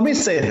 So let me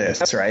say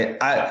this, right?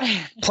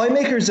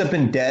 Playmakers have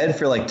been dead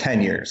for like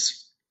 10 years.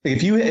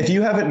 If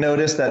you haven't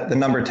noticed that the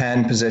number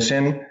 10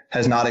 position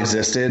has not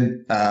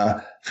existed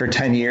for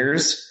 10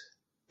 years,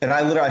 and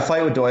I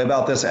fight with Doy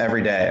about this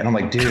every day. And I'm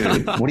like,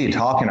 dude, what are you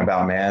talking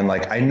about, man?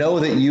 Like, I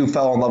know that you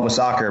fell in love with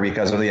soccer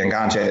because of the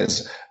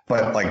enganches,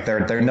 but like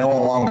they're no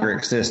longer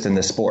exist in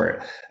this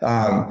sport,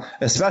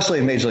 especially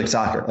in Major League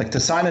Soccer. Like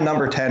to sign a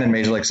number 10 in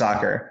Major League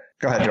Soccer.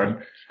 Go ahead,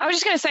 Jordan. I was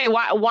just going to say,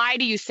 why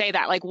do you say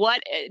that? Like,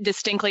 what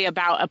distinctly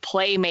about a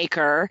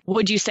playmaker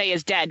would you say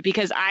is dead?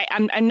 Because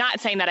I'm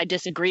not saying that I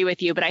disagree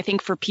with you, but I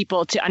think for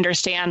people to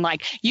understand,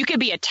 like, you could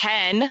be a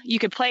 10, you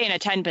could play in a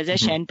 10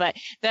 position, but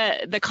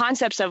the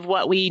concepts of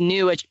what we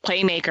knew a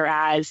playmaker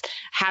as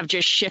have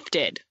just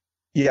shifted.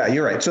 Yeah,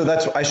 you're right. So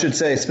I should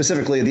say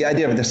specifically the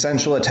idea of the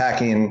central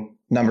attacking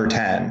number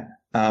 10.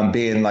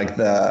 Being like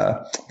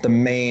the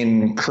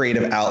main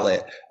creative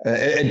outlet.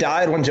 It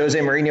died when Jose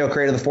Mourinho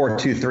created the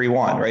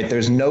 4-2-3-1, right?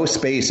 There's no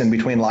space in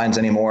between lines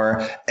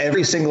anymore.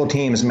 Every single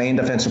team's main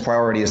defensive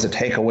priority is to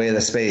take away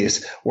the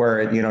space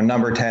where,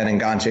 number 10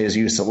 and Ganches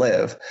used to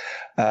live.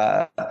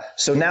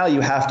 So now you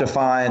have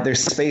to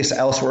there's space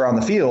elsewhere on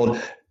the field,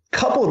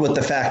 coupled with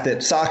the fact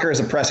that soccer is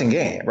a pressing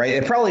game, right?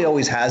 It probably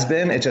always has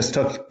been. It just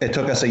took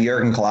us a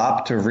Jurgen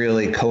Klopp to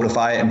really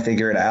codify it and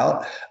figure it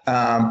out.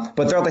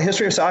 But throughout the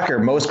history of soccer,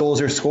 most goals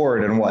are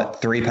scored in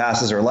 3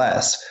 passes or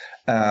less.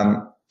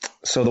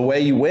 So the way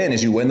you win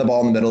is you win the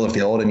ball in the middle of the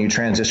field and you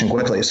transition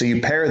quickly. So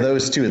you pair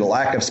those two, the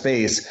lack of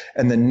space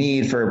and the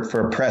need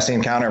for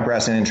pressing, counter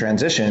pressing and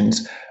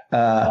transitions.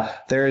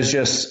 There's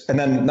just, and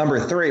then number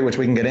 3, which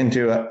we can get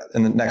into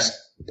in the next,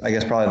 I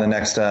guess probably the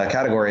next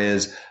category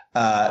is,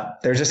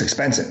 they're just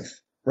expensive,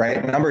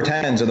 right? Number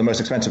 10s are the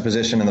most expensive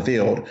position in the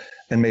field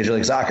in Major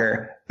League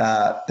Soccer.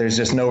 There's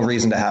just no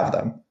reason to have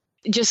them.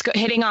 Just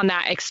hitting on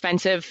that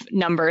expensive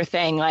number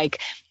thing,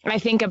 like I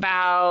think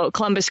about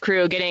Columbus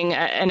Crew getting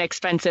an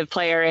expensive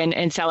player in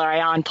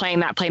Celerayán playing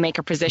that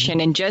playmaker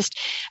position, and just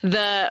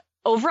the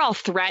overall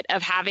threat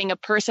of having a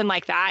person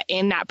like that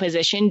in that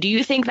position. Do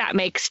you think that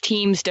makes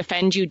teams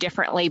defend you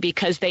differently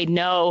because they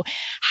know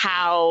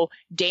how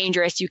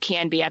dangerous you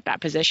can be at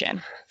that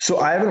position? So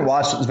I haven't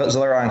watched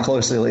Celerayán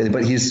closely lately,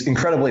 but he's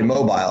incredibly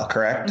mobile,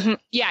 correct? Mm-hmm.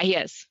 Yeah, he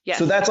is. Yes.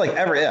 So that's like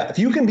if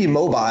you can be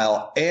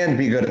mobile and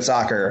be good at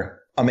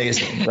soccer,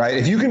 amazing, right?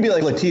 If you can be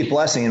like Latif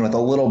Blessing with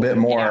a little bit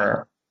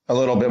more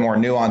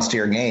nuance to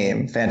your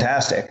game,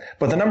 fantastic.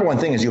 But the number one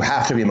thing is you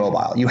have to be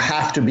mobile. You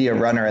have to be a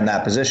runner in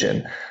that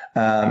position.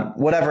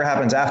 Whatever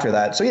happens after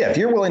that. So yeah, if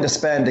you're willing to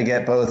spend to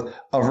get both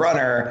a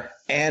runner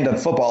and a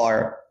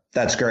footballer,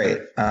 that's great.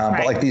 Right.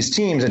 But like these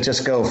teams that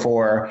just go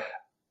for,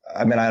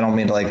 I mean, I don't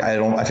mean to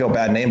I feel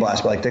bad name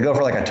blast, but like they go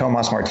for like a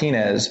Tomas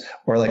Martinez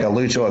or like a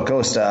Lucho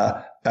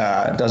Acosta,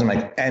 doesn't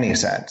make any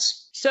sense.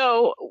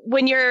 So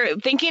when you're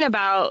thinking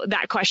about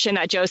that question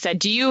that Joe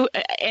said,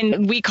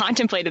 and we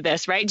contemplated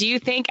this, right? Do you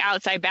think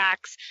outside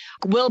backs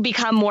will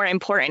become more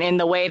important in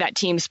the way that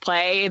teams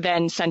play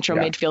than central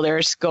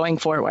midfielders going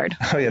forward?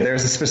 Oh yeah,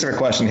 there's a specific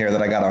question here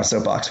that I got on a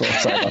soapbox. Well,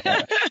 sorry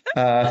about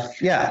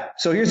that.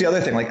 So here's the other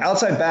thing, like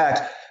outside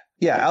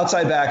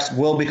backs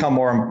will become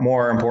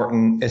more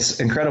important. It's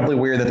incredibly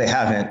weird that they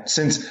haven't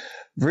since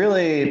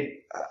really,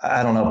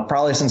 I don't know,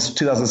 probably since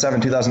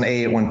 2007,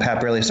 2008, when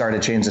Pep really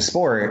started to change the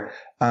sport.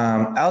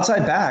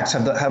 Outside backs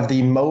have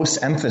the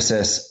most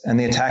emphasis in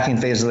the attacking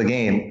phase of the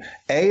game.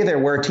 They're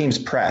where teams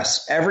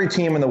press. Every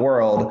team in the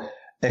world,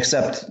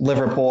 except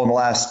Liverpool in the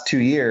last 2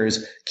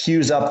 years,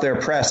 queues up their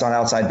press on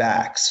outside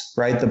backs,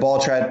 right? The ball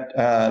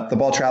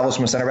travels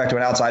from a center back to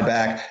an outside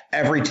back.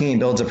 Every team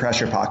builds a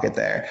pressure pocket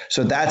there.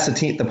 So that's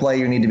the play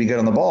you need to be good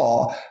on the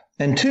ball.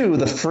 And 2,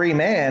 the free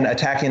man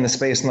attacking the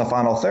space in the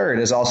final third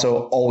is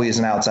also always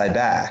an outside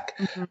back.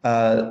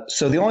 Mm-hmm.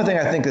 So the only thing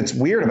I think that's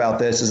weird about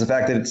this is the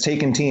fact that it's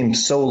taken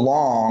teams so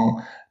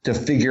long to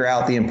figure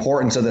out the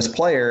importance of this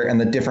player and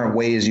the different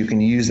ways you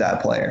can use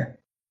that player.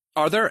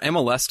 Are there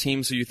MLS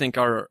teams who you think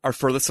are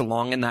furthest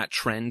along in that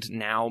trend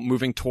now,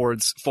 moving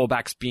towards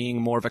fullbacks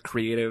being more of a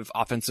creative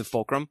offensive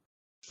fulcrum?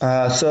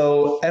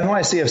 So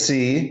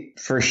NYCFC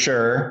for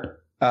sure.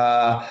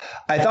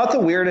 I thought the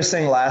weirdest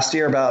thing last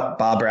year about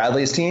Bob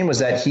Bradley's team was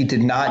that he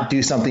did not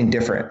do something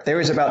different. There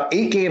was about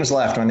 8 games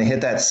left when they hit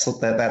that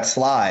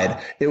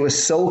slide. It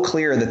was so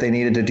clear that they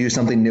needed to do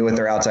something new with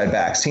their outside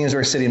backs. Teams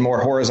were sitting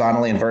more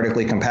horizontally and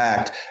vertically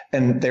compact,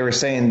 and they were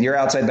saying your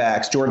outside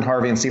backs, Jordan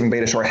Harvey and Stephen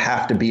Beitashour,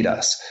 have to beat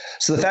us.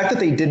 So the fact that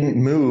they didn't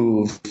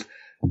move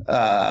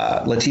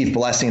Latif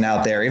Blessing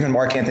out there, even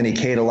Mark Anthony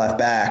Kaye to left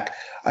back,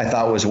 I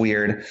thought was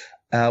weird.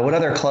 What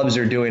other clubs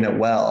are doing it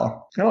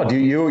well? No,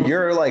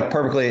 you're like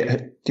perfectly.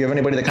 Do you have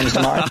anybody that comes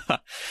to mind?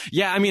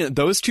 Yeah, I mean,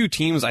 those two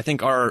teams I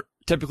think are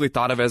typically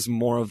thought of as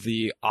more of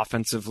the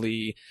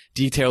offensively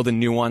detailed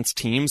and nuanced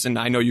teams. And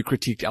I know you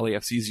critiqued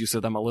LAFC's use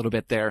of them a little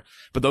bit there,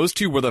 but those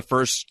two were the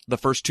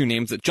first two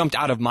names that jumped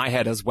out of my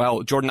head as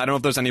well. Jordan, I don't know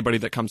if there's anybody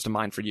that comes to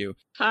mind for you.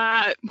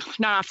 Not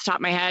off the top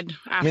of my head.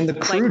 I mean, the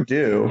Crew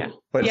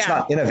but it's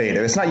not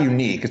innovative. It's not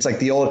unique. It's like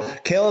the old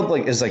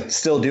Caleb is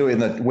still doing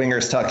the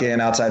wingers tuck in,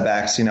 outside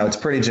backs. It's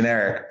pretty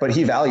generic, but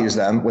he values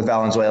them with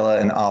Valenzuela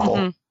and Apple.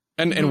 Mm-hmm.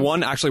 And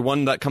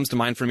one that comes to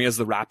mind for me is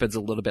the Rapids a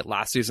little bit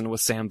last season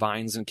with Sam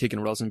Vines and Keegan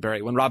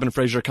Rosenberry. When Robin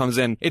Fraser comes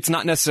in, it's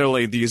not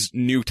necessarily these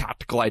new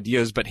tactical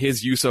ideas, but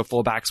his use of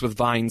fullbacks with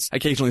Vines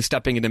occasionally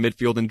stepping into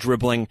midfield and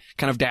dribbling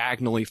kind of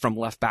diagonally from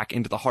left back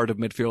into the heart of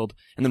midfield,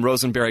 and then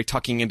Rosenberry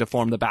tucking in to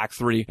form the back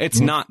three.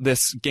 It's not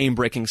this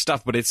game-breaking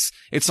stuff, but it's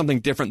something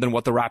different than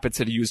what the Rapids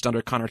had used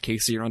under Connor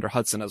Casey or under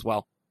Hudson as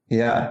well.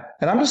 Yeah.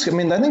 And I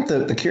think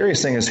the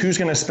curious thing is who's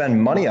going to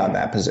spend money on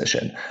that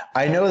position.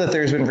 I know that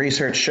there's been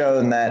research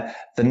shown that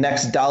the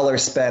next dollar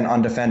spent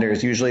on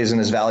defenders usually isn't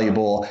as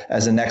valuable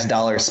as the next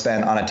dollar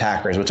spent on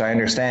attackers, which I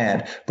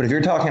understand. But if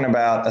you're talking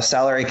about a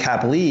salary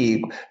cap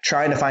league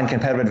trying to find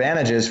competitive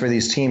advantages for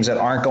these teams that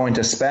aren't going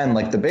to spend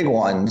like the big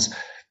ones,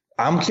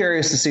 I'm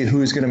curious to see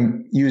who's going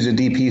to use a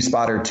DP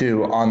spot or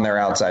two on their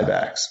outside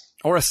backs.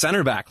 Or a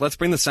center back. Let's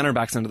bring the center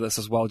backs into this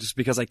as well, just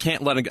because I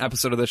can't let an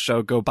episode of this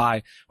show go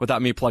by without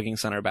me plugging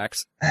center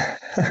backs.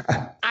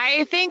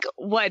 I think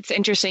what's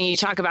interesting, you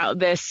talk about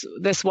this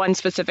one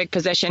specific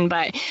position,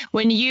 but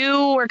when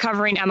you were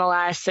covering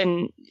MLS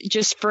and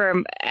just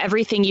from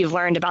everything you've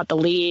learned about the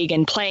league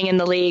and playing in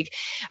the league,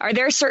 are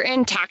there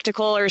certain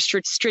tactical or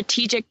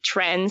strategic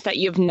trends that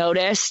you've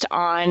noticed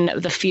on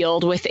the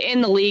field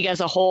within the league as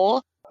a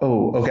whole?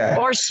 Oh, okay.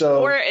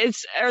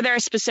 Are there a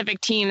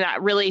specific team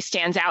that really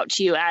stands out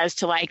to you as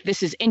to like,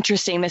 this is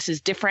interesting, this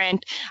is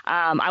different,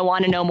 I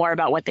want to know more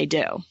about what they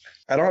do?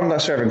 I'm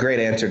not sure I have a great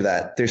answer to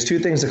that. There's 2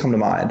 things that come to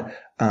mind.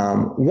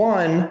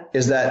 One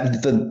is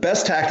that the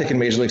best tactic in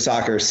Major League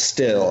Soccer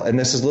still, and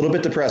this is a little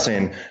bit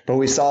depressing, but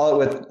we saw it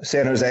with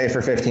San Jose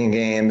for 15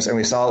 games, and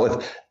we saw it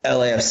with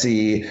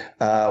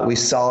LAFC. We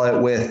saw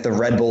it with the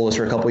Red Bulls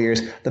for a couple of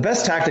years. The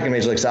best tactic in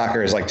Major League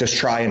Soccer is like just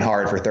trying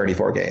hard for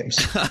 34 games.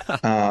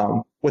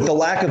 With the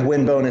lack of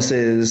win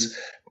bonuses,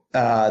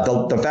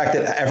 the fact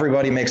that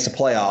everybody makes the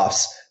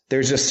playoffs,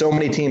 there's just so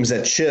many teams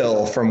that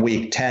chill from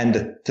week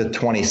 10 to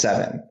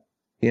 27.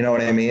 You know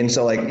what I mean?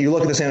 So like you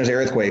look at the San Jose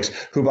Earthquakes,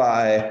 who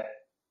by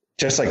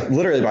just like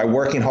literally by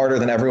working harder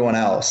than everyone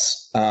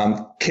else,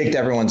 kicked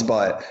everyone's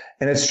butt.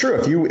 And it's true.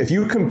 If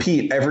you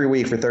compete every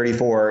week for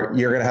 34,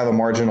 you're going to have a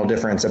marginal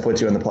difference that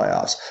puts you in the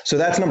playoffs. So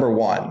that's number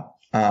one.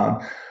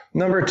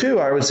 Number two,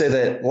 I would say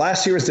that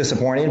last year was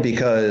disappointing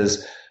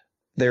because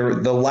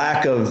the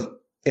lack of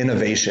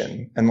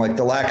innovation and like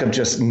the lack of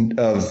just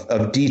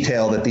of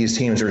detail that these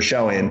teams were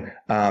showing.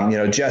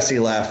 Jesse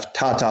left,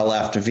 Tata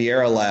left,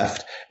 Vieira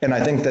left. And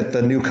I think that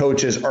the new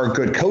coaches are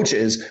good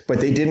coaches,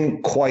 but they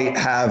didn't quite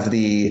have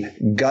the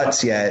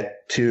guts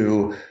yet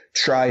to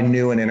try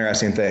new and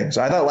interesting things.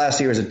 So I thought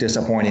last year was a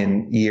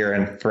disappointing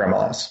year for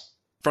MLS.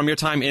 From your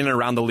time in and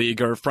around the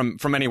league or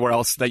from anywhere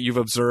else that you've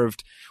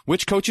observed,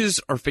 which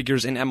coaches or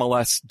figures in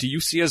MLS do you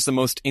see as the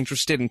most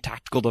interested in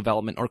tactical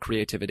development or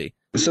creativity?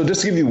 So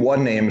just to give you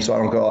one name, so I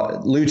don't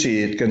go,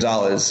 Luchi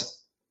Gonzalez,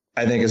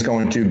 I think is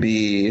going to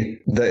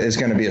be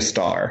a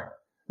star,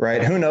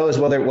 right? Who knows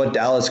what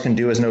Dallas can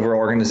do as an overall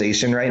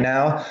organization right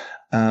now.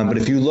 But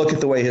if you look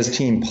at the way his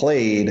team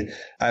played,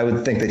 I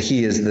would think that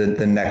he is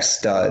the next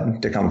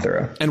stud to come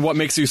through. And what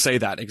makes you say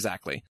that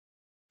exactly?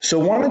 So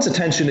one, it's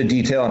attention to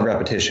detail and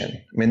repetition.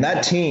 I mean,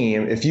 that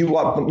team, if you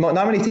watch, not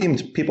many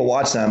people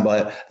watch them,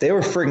 but they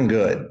were friggin'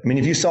 good. I mean,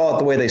 if you saw it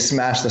the way they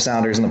smashed the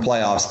Sounders in the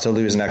playoffs to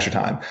lose in extra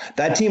time,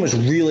 that team was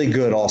really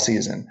good all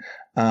season.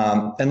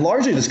 And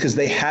largely just because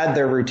they had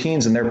their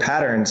routines and their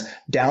patterns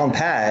down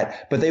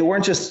pat, but they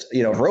weren't just,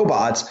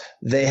 robots.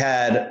 They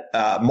had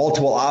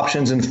multiple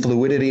options and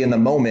fluidity in the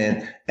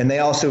moment. And they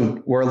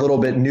also were a little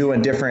bit new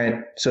and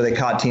different. So they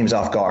caught teams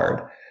off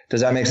guard. Does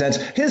that make sense?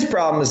 His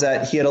problem is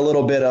that he had a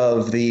little bit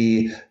of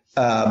the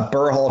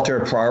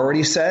Berhalter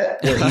priority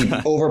set where he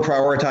over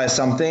prioritized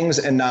some things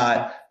and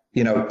not,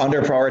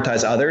 under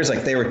prioritize others.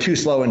 Like they were too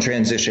slow in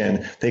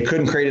transition. They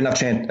couldn't create enough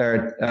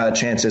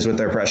chances with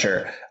their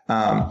pressure.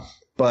 But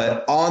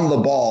but on the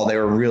ball, they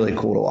were really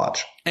cool to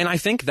watch. And I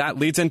think that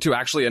leads into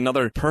actually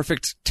another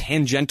perfect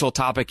tangential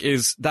topic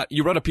is that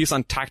you wrote a piece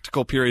on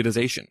tactical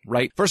periodization,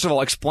 right? First of all,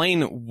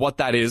 explain what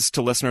that is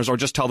to listeners or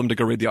just tell them to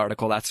go read the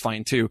article. That's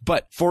fine too.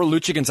 But for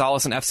Luchi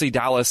Gonzalez and FC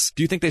Dallas,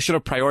 do you think they should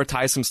have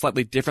prioritized some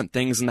slightly different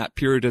things in that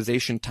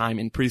periodization time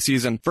in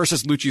preseason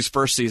versus Luchi's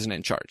first season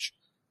in charge?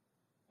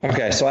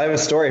 Okay, so I have a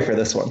story for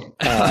this one.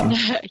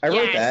 I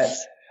wrote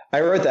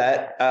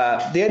that.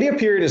 The idea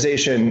of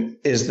periodization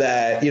is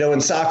that,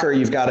 in soccer,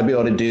 you've got to be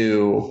able to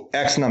do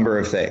X number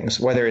of things,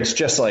 whether it's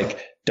just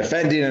like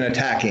defending and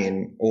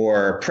attacking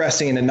or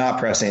pressing and not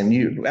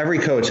pressing. Every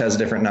coach has a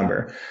different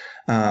number.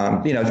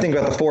 Think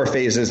about the 4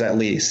 phases at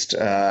least,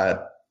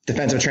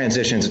 defensive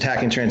transitions,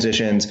 attacking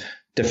transitions,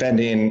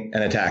 defending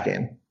and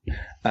attacking.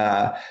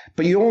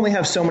 But you only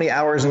have so many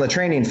hours in the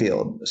training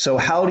field. So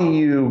how do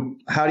you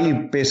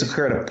basically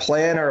create a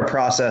plan or a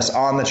process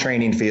on the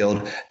training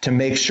field to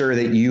make sure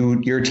that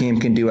your team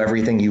can do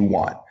everything you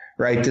want,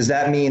 right? Does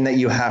that mean that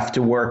you have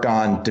to work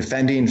on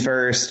defending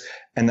first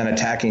and then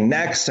attacking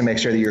next to make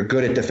sure that you're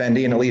good at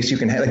defending? At least you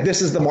can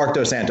this is the Marc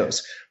Dos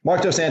Santos.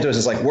 Marc Dos Santos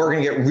is like, we're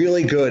going to get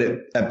really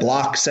good at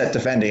block set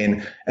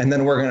defending, and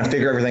then we're going to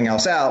figure everything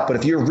else out. But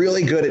if you're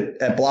really good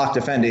at block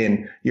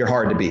defending, you're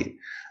hard to beat.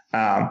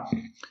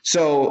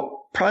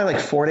 So probably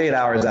like 48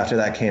 hours after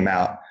that came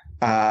out,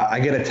 I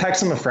get a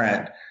text from a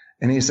friend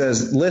and he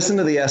says, listen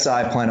to the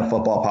SI Planet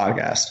Football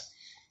podcast.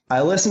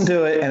 I listened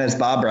to it and it's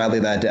Bob Bradley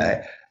that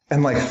day.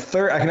 And I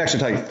can actually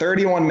tell you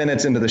 31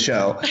 minutes into the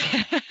show,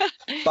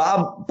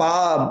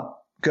 Bob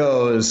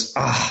goes,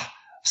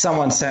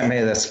 someone sent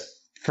me this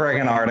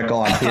friggin' article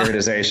on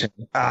periodization.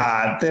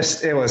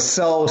 It was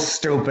so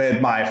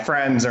stupid. My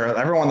friends or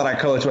everyone that I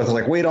coach with was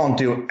like, we don't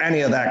do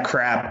any of that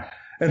crap.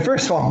 And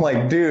first of all, I'm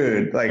like,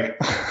 dude,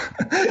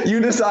 you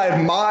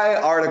decide my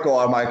article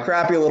on my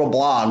crappy little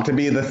blog to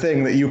be the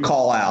thing that you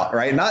call out,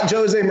 right? Not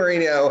Jose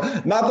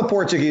Mourinho, not the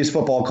Portuguese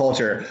football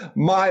culture,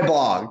 my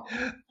blog.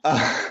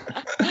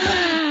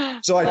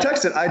 So I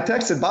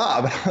texted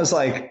Bob. I was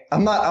like,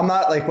 I'm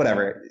not like,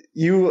 whatever.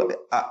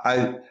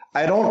 I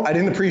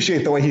didn't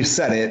appreciate the way he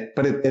said it,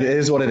 but it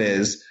is what it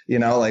is.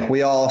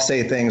 We all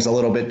say things a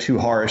little bit too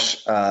harsh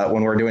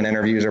when we're doing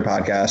interviews or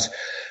podcasts.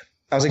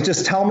 I was like,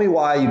 just tell me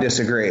why you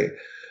disagree.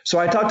 So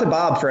I talked to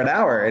Bob for an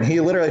hour and he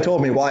literally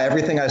told me why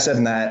everything I said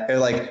in that,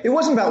 it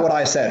wasn't about what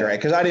I said, right?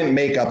 Because I didn't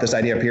make up this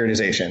idea of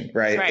periodization,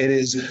 right? It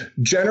is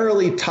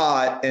generally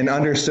taught and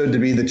understood to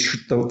be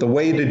the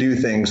way to do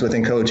things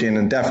within coaching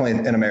and definitely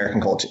in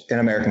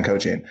American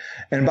coaching.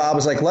 And Bob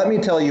was like, let me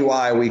tell you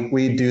why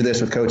we do this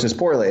with coaches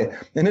poorly.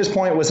 And his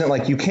point wasn't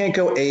like, you can't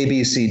go A,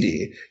 B, C,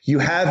 D. You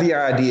have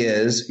your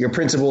ideas, your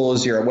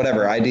principles, your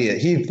whatever idea.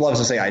 He loves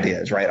to say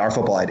ideas, right? Our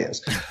football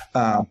ideas.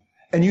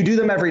 And you do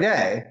them every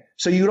day.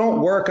 So you don't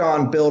work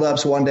on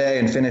build-ups one day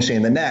and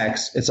finishing the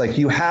next. It's like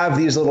you have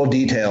these little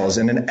details,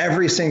 and in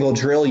every single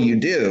drill you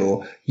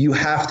do, you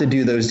have to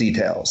do those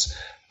details.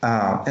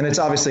 And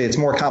it's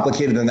more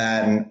complicated than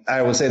that. And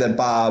I would say that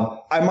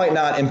Bob, I might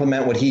not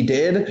implement what he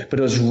did, but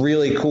it was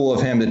really cool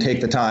of him to take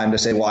the time to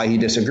say why he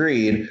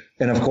disagreed.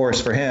 And of course,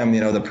 for him,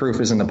 the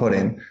proof is in the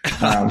pudding.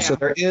 So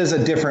there is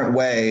a different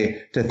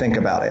way to think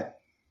about it.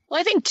 Well,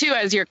 I think too,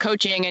 as you're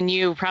coaching, and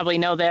you probably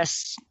know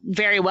this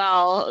very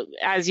well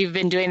as you've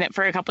been doing it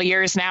for a couple of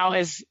years now,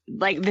 is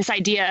like this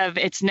idea of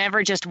it's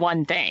never just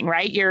one thing,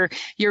 right? You're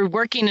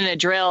working in a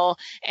drill,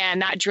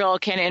 and that drill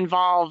can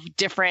involve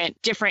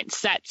different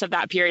sets of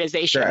that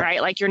periodization,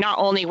 right? Like you're not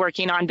only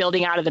working on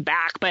building out of the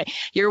back, but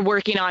you're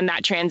working on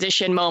that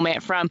transition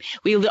moment from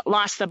we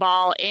lost the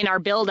ball in our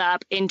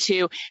buildup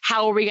into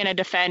how are we going to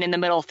defend in the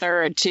middle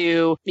third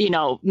to,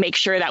 make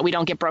sure that we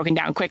don't get broken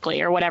down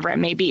quickly or whatever it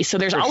may be. So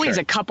there's always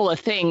a couple of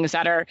things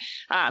that are,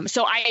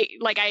 so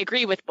I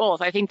agree with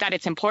both. I think that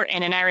it's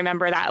important. And I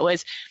remember that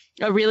was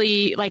a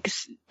really,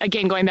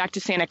 again, going back to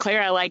Santa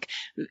Clara,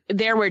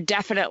 there were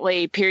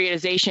definitely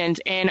periodizations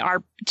in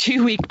our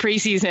 2-week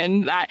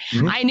preseason that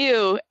I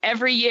knew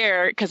every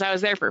year, because I was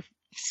there for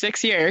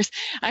 6 years.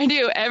 I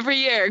knew every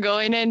year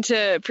going into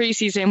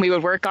preseason, we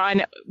would work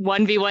on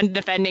 1v1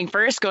 defending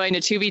first, going to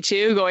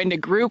 2v2, going to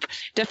group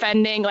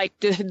defending.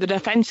 The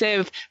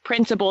defensive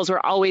principles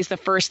were always the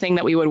first thing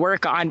that we would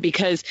work on,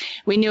 because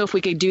we knew if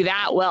we could do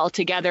that well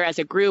together as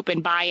a group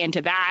and buy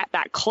into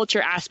that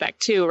culture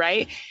aspect too,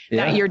 right?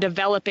 Yeah. That you're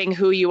developing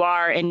who you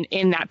are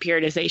in that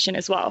periodization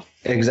as well.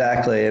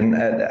 Exactly. And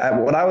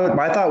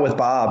my thought with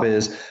Bob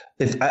is,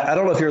 I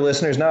don't know if your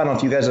listeners know, I don't know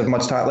if you guys have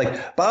much time,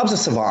 Bob's a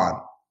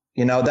savant.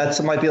 That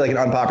might be an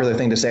unpopular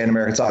thing to say in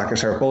American soccer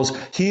circles.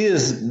 He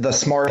is the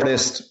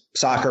smartest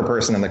soccer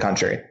person in the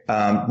country.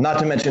 Not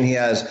to mention he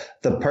has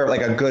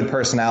a good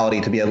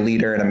personality to be a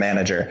leader and a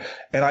manager.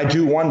 And I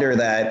do wonder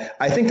that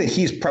I think that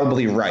he's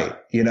probably right.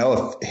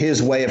 If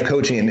his way of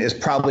coaching is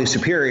probably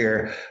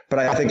superior, but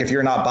I think if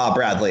you're not Bob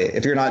Bradley,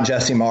 if you're not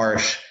Jesse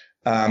Marsch,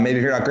 maybe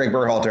if you're not Greg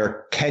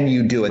Berhalter, can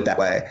you do it that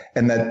way?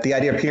 And that the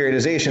idea of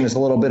periodization is a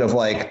little bit of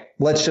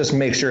let's just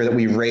make sure that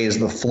we raise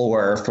the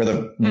floor for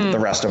the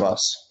rest of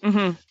us.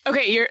 Mm-hmm.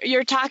 Okay,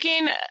 you're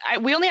talking.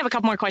 We only have a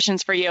couple more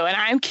questions for you, and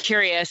I'm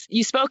curious.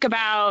 You spoke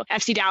about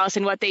FC Dallas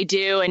and what they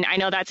do, and I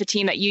know that's a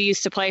team that you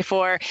used to play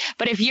for.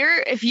 But if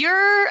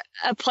you're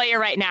a player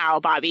right now,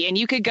 Bobby, and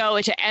you could go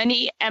into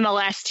any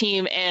MLS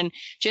team and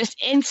just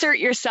insert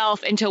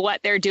yourself into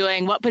what they're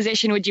doing, what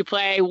position would you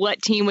play?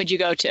 What team would you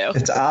go to?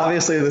 It's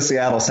obviously the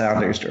Seattle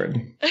Sounders,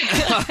 Jordan.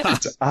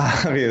 It's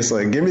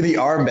obviously. Give me the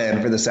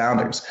armband for the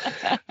Sounders.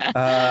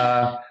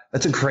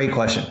 That's a great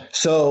question.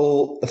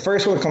 So the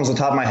first one that comes on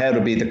top of my head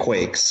would be the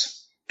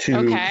Quakes.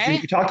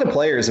 You talk to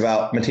players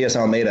about Matias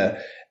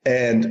Almeida,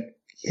 and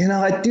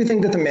I do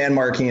think that the man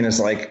marking is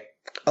like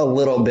a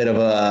little bit of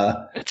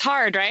a. It's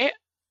hard, right?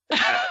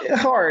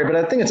 Hard, but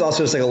I think it's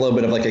also just like a little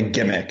bit of like a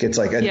gimmick. It's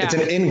like it's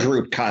an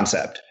in-group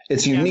concept.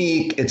 It's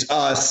unique. It's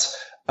us.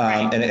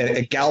 And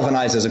it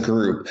galvanizes a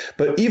group.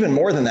 But even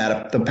more than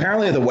that,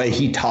 apparently the way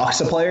he talks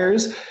to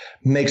players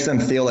makes them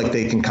feel like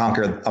they can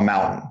conquer a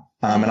mountain.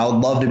 And I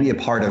would love to be a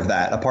part of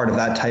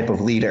that type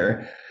of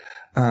leader.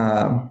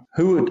 How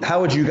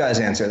would you guys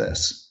answer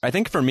this? I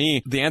think for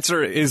me, the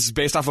answer is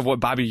based off of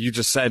what, Bobby, you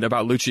just said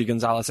about Luchi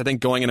Gonzalez. I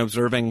think going and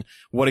observing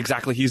what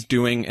exactly he's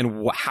doing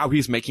and how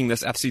he's making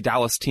this FC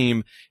Dallas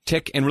team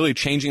tick and really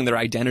changing their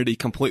identity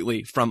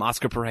completely from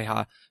Oscar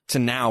Pareja to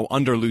now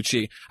under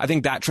Luchi. I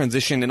think that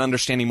transition and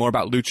understanding more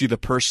about Luchi, the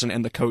person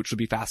and the coach, would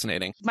be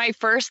fascinating. My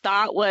first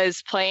thought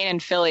was playing in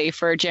Philly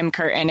for Jim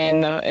Curtin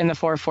in the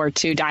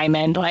 4-4-2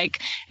 diamond.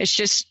 Like, it's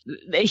just,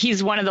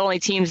 he's one of the only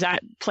teams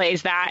that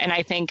plays that. And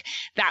I think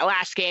that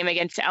last game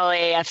against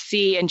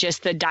LAFC and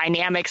just the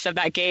dynamics of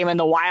that game and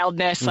the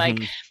wildness, like,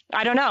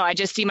 I don't know. I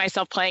just see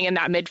myself playing in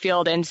that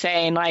midfield and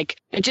saying, like,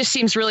 it just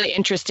seems really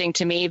interesting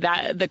to me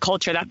that the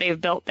culture that they've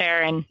built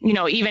there, and,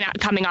 even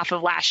coming off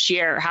of last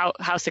year,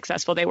 how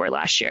successful they were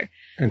last year.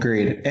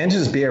 Agreed. And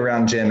just be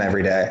around Jim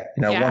every day.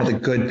 One of the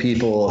good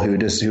people who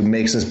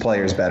makes his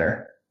players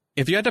better.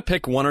 If you had to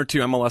pick one or two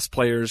MLS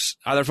players,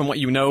 either from what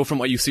you know, from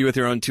what you see with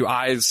your own two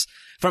eyes,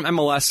 from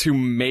MLS who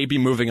may be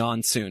moving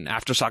on soon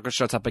after soccer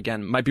shuts up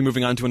again, might be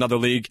moving on to another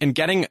league and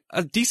getting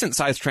a decent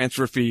sized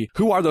transfer fee,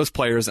 who are those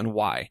players and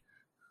why?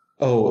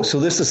 Oh, so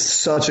this is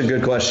such a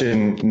good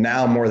question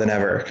now more than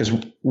ever, because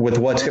with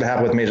what's going to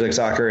happen with Major League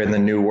Soccer in the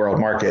new world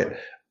market,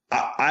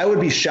 I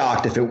would be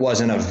shocked if it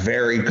wasn't a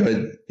very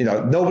good,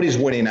 nobody's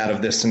winning out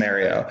of this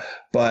scenario,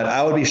 but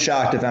I would be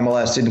shocked if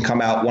MLS didn't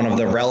come out one of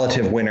the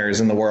relative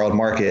winners in the world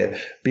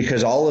market,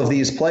 because all of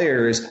these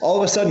players, all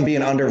of a sudden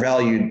being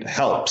undervalued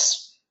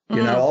helps.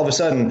 All of a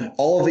sudden,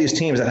 all of these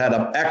teams that had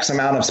the X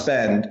amount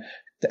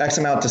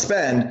to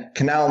spend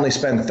can now only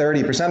spend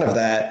 30% of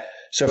that.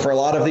 So for a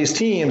lot of these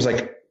teams,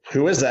 like,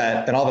 who is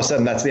that? And all of a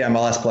sudden, that's the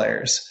MLS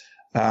players.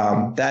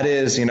 That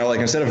is,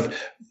 instead of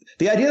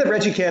the idea that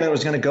Reggie Cannon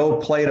was going to go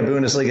play at a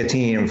Bundesliga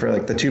team for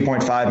like the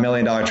 $2.5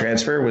 million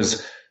transfer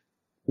was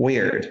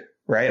weird,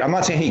 right? I'm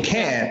not saying he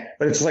can't,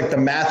 but it's like the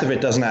math of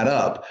it doesn't add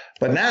up.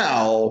 But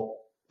now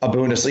a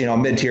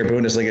mid-tier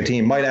Bundesliga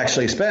team might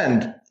actually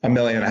spend $1.5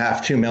 million,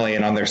 $2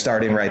 million on their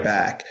starting right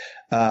back.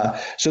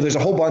 So there's a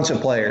whole bunch of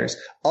players.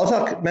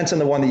 I'll mention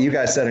the one that you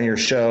guys said on your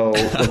show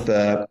with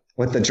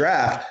the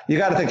draft. You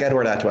got to think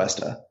Edward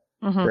Atuesta.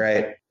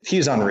 Right?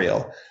 He's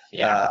unreal.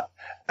 Yeah.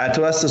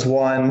 Atuesta's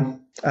one.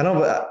 I don't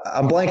know,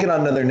 I'm blanking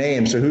on another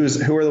name. So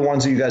who are the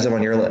ones that you guys have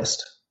on your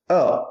list?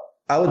 Oh,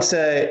 I would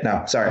say,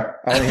 no, sorry.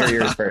 I want to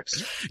hear yours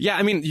first. Yeah,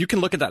 I mean, you can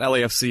look at that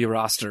LAFC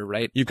roster,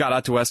 right? You've got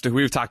Atuesta, who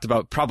we've talked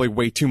about probably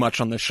way too much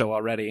on this show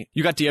already.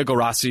 You got Diego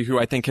Rossi, who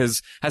I think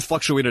has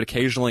fluctuated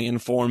occasionally in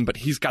form, but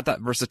he's got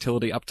that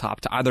versatility up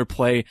top to either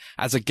play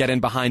as a get-in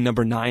behind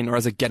number 9 or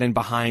as a get-in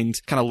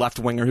behind kind of left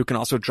winger who can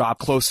also drop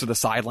close to the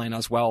sideline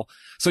as well.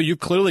 So you've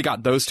clearly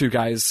got those two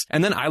guys.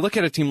 And then I look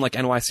at a team like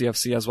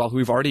NYCFC as well, who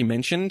we've already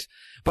mentioned,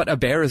 but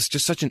Aber is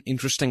just such an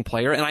interesting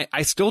player. And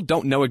I still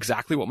don't know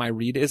exactly what my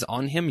read is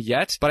on him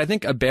yet, but I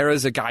think Aber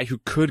is a guy who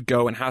could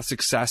go and have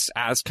success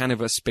as kind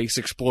of a space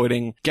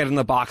exploiting, get in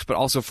the box, but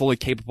also fully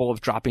capable of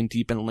dropping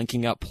deep and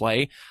linking up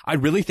play. I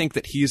really think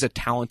that he's a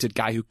talented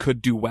guy who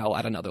could do well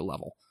at another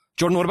level.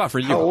 Jordan, what about for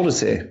you? How old is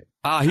he?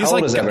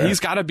 He's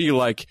got to be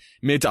like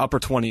mid to upper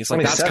 20s.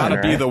 Like that's got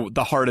to be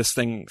the hardest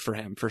thing for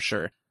him for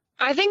sure.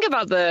 I think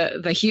about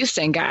the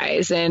Houston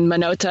guys and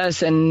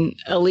Manotas and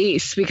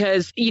Elise,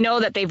 because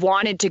that they've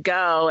wanted to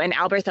go, and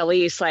Albert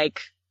Elise,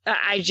 like,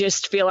 I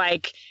just feel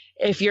like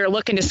if you're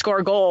looking to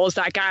score goals,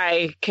 that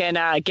guy can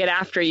get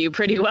after you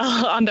pretty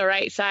well on the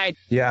right side.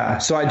 Yeah.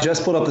 So I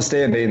just pulled up the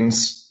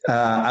standings.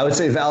 I would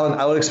say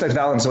I would expect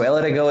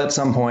Valenzuela to go at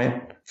some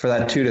point for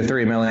that $2 to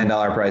 $3 million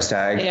price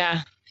tag.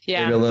 Yeah.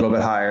 Maybe a little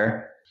bit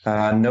higher.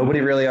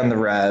 Nobody really on the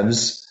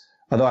Revs.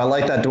 Although I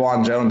like that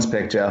Dwan Jones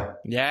pick, Joe.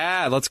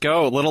 Yeah, let's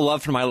go. A little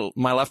love for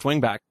my left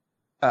wing back.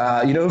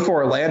 For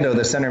Orlando,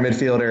 the center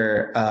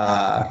midfielder,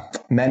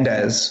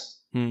 Mendez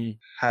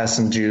has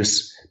some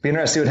juice. Be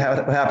interested to see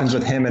what happens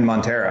with him and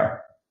Montero.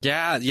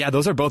 Yeah,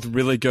 those are both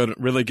really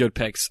good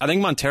picks. I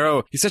think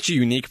Montero, he's such a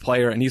unique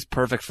player, and he's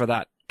perfect for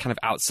that kind of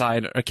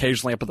outside,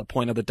 occasionally up at the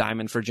point of the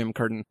diamond for Jim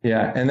Curtin.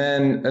 Yeah. And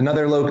then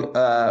another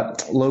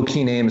low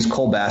key name is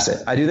Cole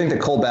Bassett. I do think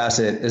that Cole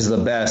Bassett is the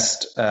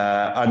best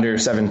under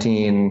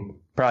 17,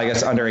 probably I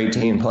guess under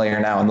 18 player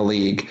now in the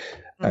league.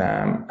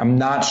 I'm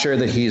not sure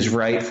that he's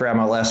right for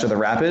MLS or the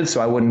Rapids, so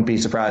I wouldn't be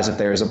surprised if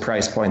there was a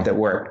price point that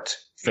worked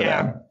for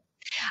them.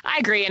 I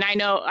agree. And I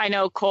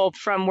know Cole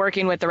from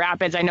working with the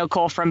Rapids. I know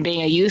Cole from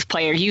being a youth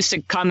player. He used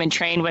to come and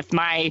train with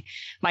my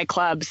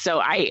club. So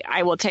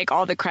I will take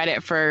all the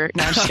credit for,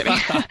 no, I'm just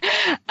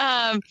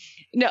kidding.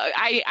 No,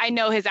 I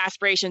know his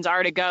aspirations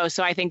are to go.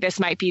 So I think this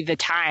might be the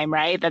time,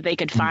 right, that they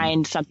could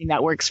find something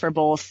that works for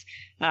both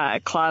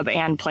club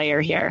and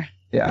player here.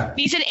 Yeah.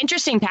 He's an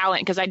interesting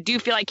talent because I do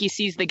feel like he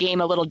sees the game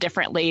a little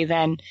differently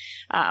than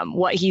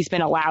what he's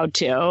been allowed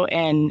to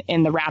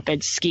in the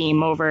Rapids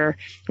scheme over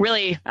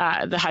really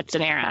the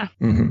Hudson era.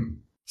 Mm-hmm.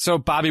 So,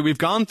 Bobby, we've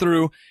gone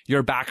through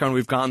your background.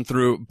 We've gone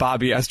through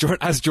Bobby, as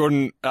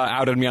Jordan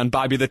outed me on,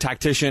 Bobby the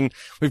tactician.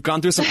 We've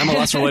gone through some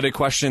MLS-related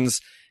questions.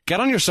 Get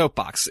on your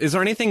soapbox. Is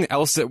there anything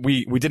else that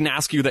we didn't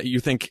ask you that you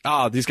think,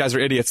 these guys are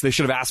idiots, they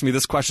should have asked me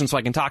this question so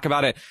I can talk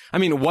about it? I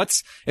mean,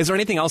 is there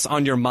anything else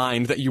on your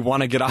mind that you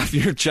want to get off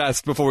your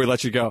chest before we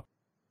let you go?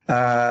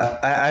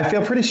 I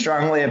feel pretty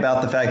strongly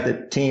about the fact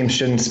that teams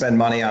shouldn't spend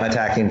money on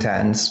attacking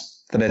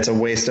 10s, that it's a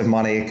waste of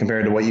money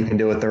compared to what you can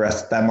do with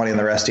that money in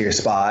the rest of your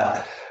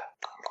spot.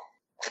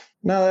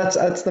 No,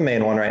 that's the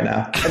main one right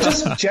now.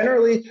 Just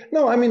generally,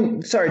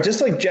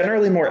 just like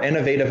generally more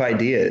innovative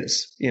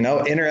ideas,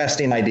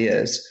 interesting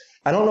ideas.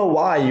 I don't know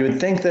why you would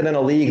think that in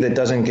a league that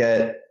doesn't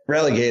get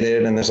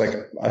relegated and there's like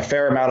a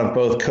fair amount of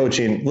both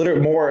coaching,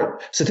 literally more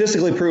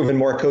statistically proven,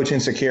 more coaching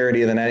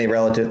security than any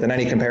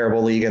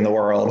comparable league in the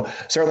world.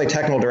 Certainly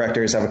technical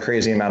directors have a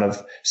crazy amount of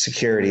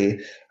security.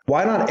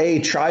 Why not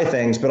try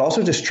things, but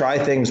also just try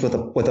things with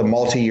a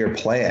multi-year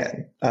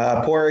plan?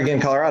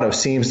 Oregon, Colorado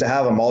seems to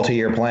have a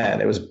multi-year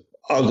plan. It was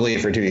ugly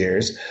for 2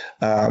 years,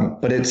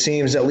 but it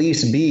seems at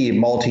least be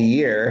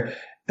multi-year,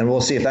 and we'll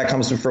see if that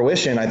comes to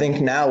fruition. I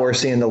think now we're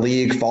seeing the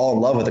league fall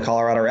in love with the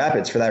Colorado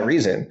Rapids for that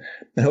reason,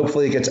 and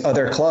hopefully it gets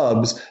other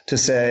clubs to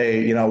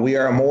say, we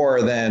are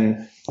more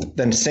than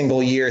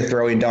single year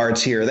throwing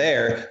darts here or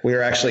there. We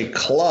are actually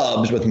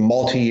clubs with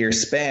multi-year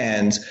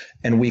spans,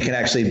 and we can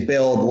actually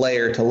build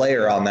layer to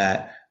layer on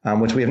that,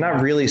 which we have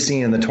not really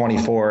seen in the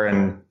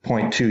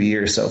 24.2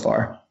 years so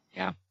far.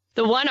 Yeah.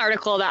 The one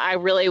article that I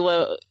really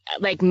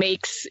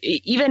makes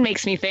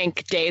me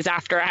think days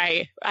after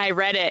I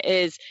read it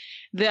is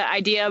the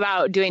idea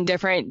about doing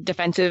different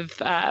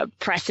defensive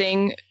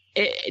pressing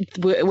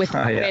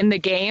within the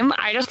game.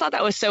 I just thought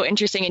that was so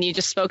interesting. And you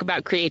just spoke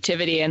about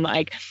creativity and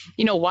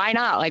why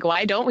not? Like,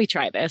 why don't we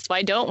try this?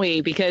 Why don't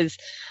we? Because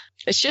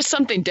it's just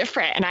something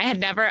different. And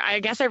I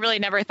guess I really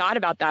never thought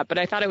about that, but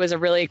I thought it was a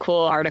really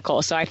cool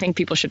article. So I think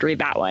people should read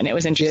that one. It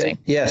was interesting.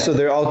 Yeah. So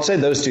I'll say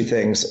those two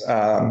things.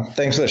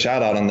 Thanks for the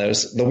shout out on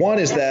those. The one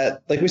is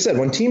that, like we said,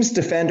 when teams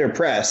defend or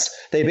press,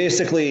 they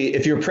basically,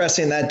 if you're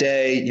pressing that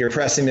day, you're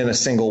pressing in a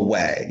single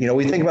way.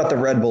 We think about the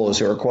Red Bulls,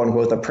 who are quote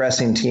unquote the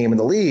pressing team in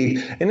the league,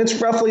 and it's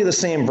roughly the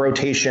same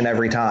rotation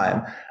every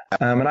time.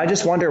 And I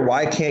just wonder,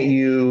 why can't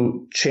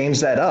you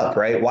change that up,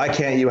 right? Why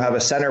can't you have a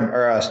center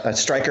or a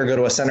striker go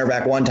to a center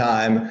back one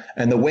time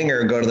and the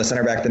winger go to the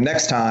center back the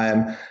next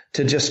time,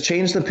 to just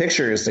change the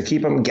pictures, to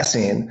keep them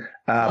guessing?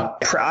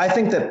 I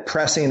think that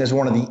pressing is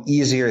one of the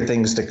easier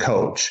things to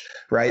coach,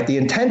 right? The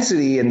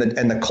intensity and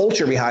the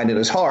culture behind it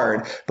is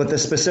hard, but the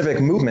specific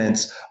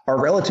movements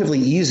are relatively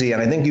easy.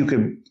 And I think you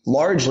could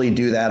largely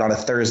do that on a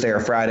Thursday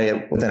or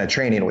Friday within a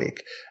training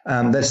week.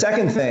 The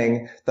second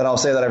thing that I'll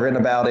say that I've written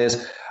about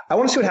is, I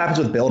want to see what happens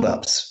with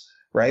buildups,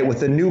 right? With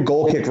the new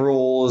goal kick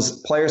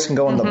rules, players can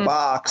go in the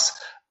box.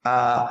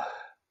 I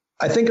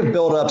think of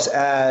buildups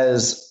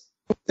as,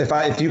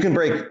 if you can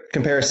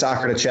compare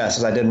soccer to chess,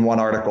 as I did in one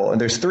article, and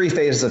there's 3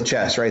 phases of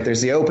chess, right?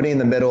 There's the opening,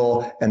 the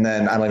middle, and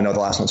then I don't even know what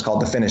the last one's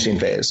called, the finishing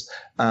phase.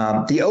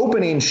 The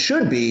opening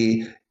should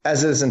be,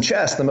 as is in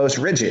chess, the most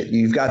rigid.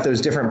 You've got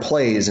those different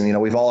plays,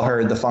 and we've all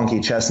heard the funky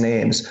chess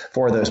names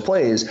for those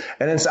plays.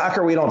 And in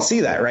soccer, we don't see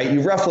that, right? You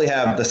roughly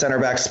have the center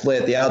back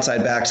split, the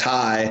outside backs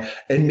high,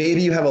 and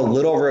maybe you have a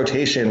little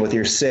rotation with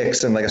your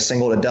 6 and like a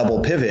single to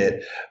double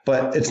pivot.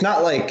 But it's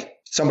not like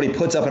somebody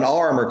puts up an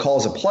arm or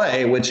calls a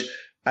play, which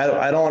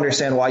I don't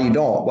understand why you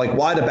don't. Like,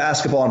 why do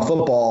basketball and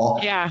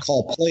football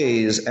call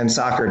plays and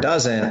soccer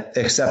doesn't,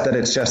 except that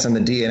it's just in the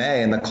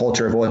DNA and the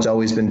culture of what's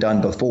always been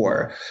done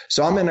before.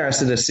 So I'm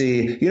interested to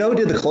see, who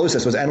did the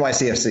closest was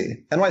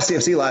NYCFC.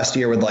 NYCFC last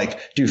year would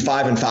do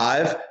 5 and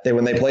 5.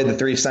 When they played the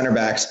 3 center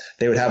backs,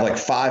 they would have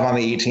 5 on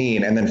the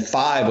 18, and then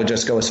 5 would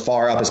just go as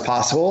far up as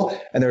possible.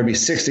 And there would be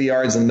 60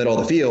 yards in the middle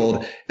of the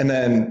field. And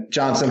then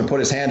Johnson would put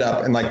his hand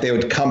up and they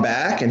would come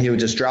back and he would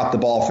just drop the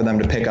ball for them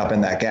to pick up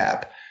in that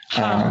gap.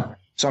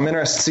 So I'm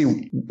interested to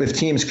see if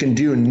teams can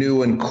do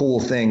new and cool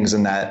things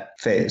in that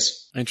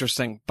phase.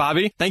 Interesting.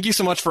 Bobby, thank you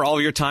so much for all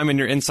of your time and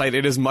your insight.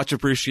 It is much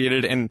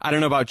appreciated. And I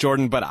don't know about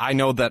Jordan, but I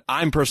know that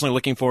I'm personally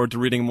looking forward to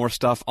reading more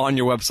stuff on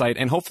your website.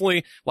 And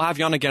hopefully we'll have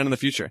you on again in the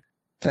future.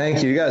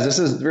 Thank you guys. This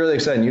is really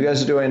exciting. You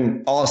guys are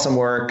doing awesome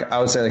work. I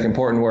would say like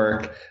important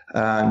work. Joe,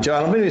 I don't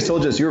know if anybody's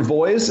told you this. Your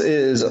voice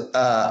is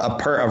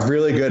a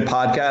really good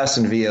podcast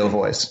and VO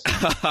voice.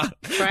 Right?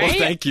 Well,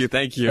 thank you.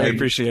 I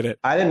appreciate it.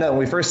 I didn't know when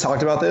we first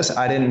talked about this.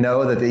 I didn't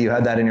know that you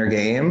had that in your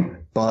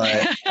game,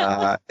 but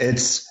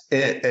it's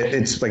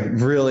like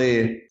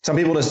really. Some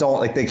people just don't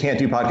like. They can't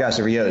do podcasts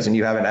or VOs, and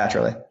you have it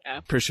naturally. Yeah.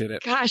 Appreciate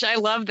it. Gosh, I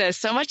love this.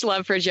 So much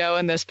love for Joe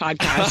in this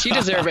podcast. You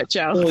deserve it,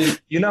 Joe. Well,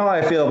 you know how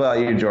I feel about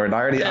you, Jordan.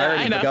 I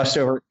already gushed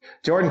over.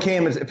 Jordan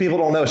came. If people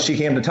don't know, she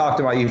came to talk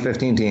to my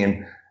U15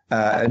 team.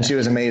 And she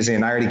was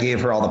amazing. I already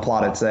gave her all the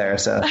plaudits there,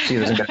 so she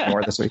doesn't get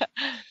more this week.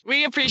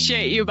 We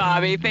appreciate you,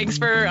 Bobby. Thanks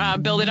for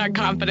building our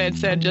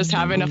confidence and just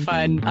having a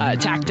fun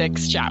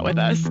tactics chat with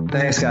us.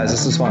 Thanks, guys.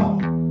 This was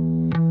fun.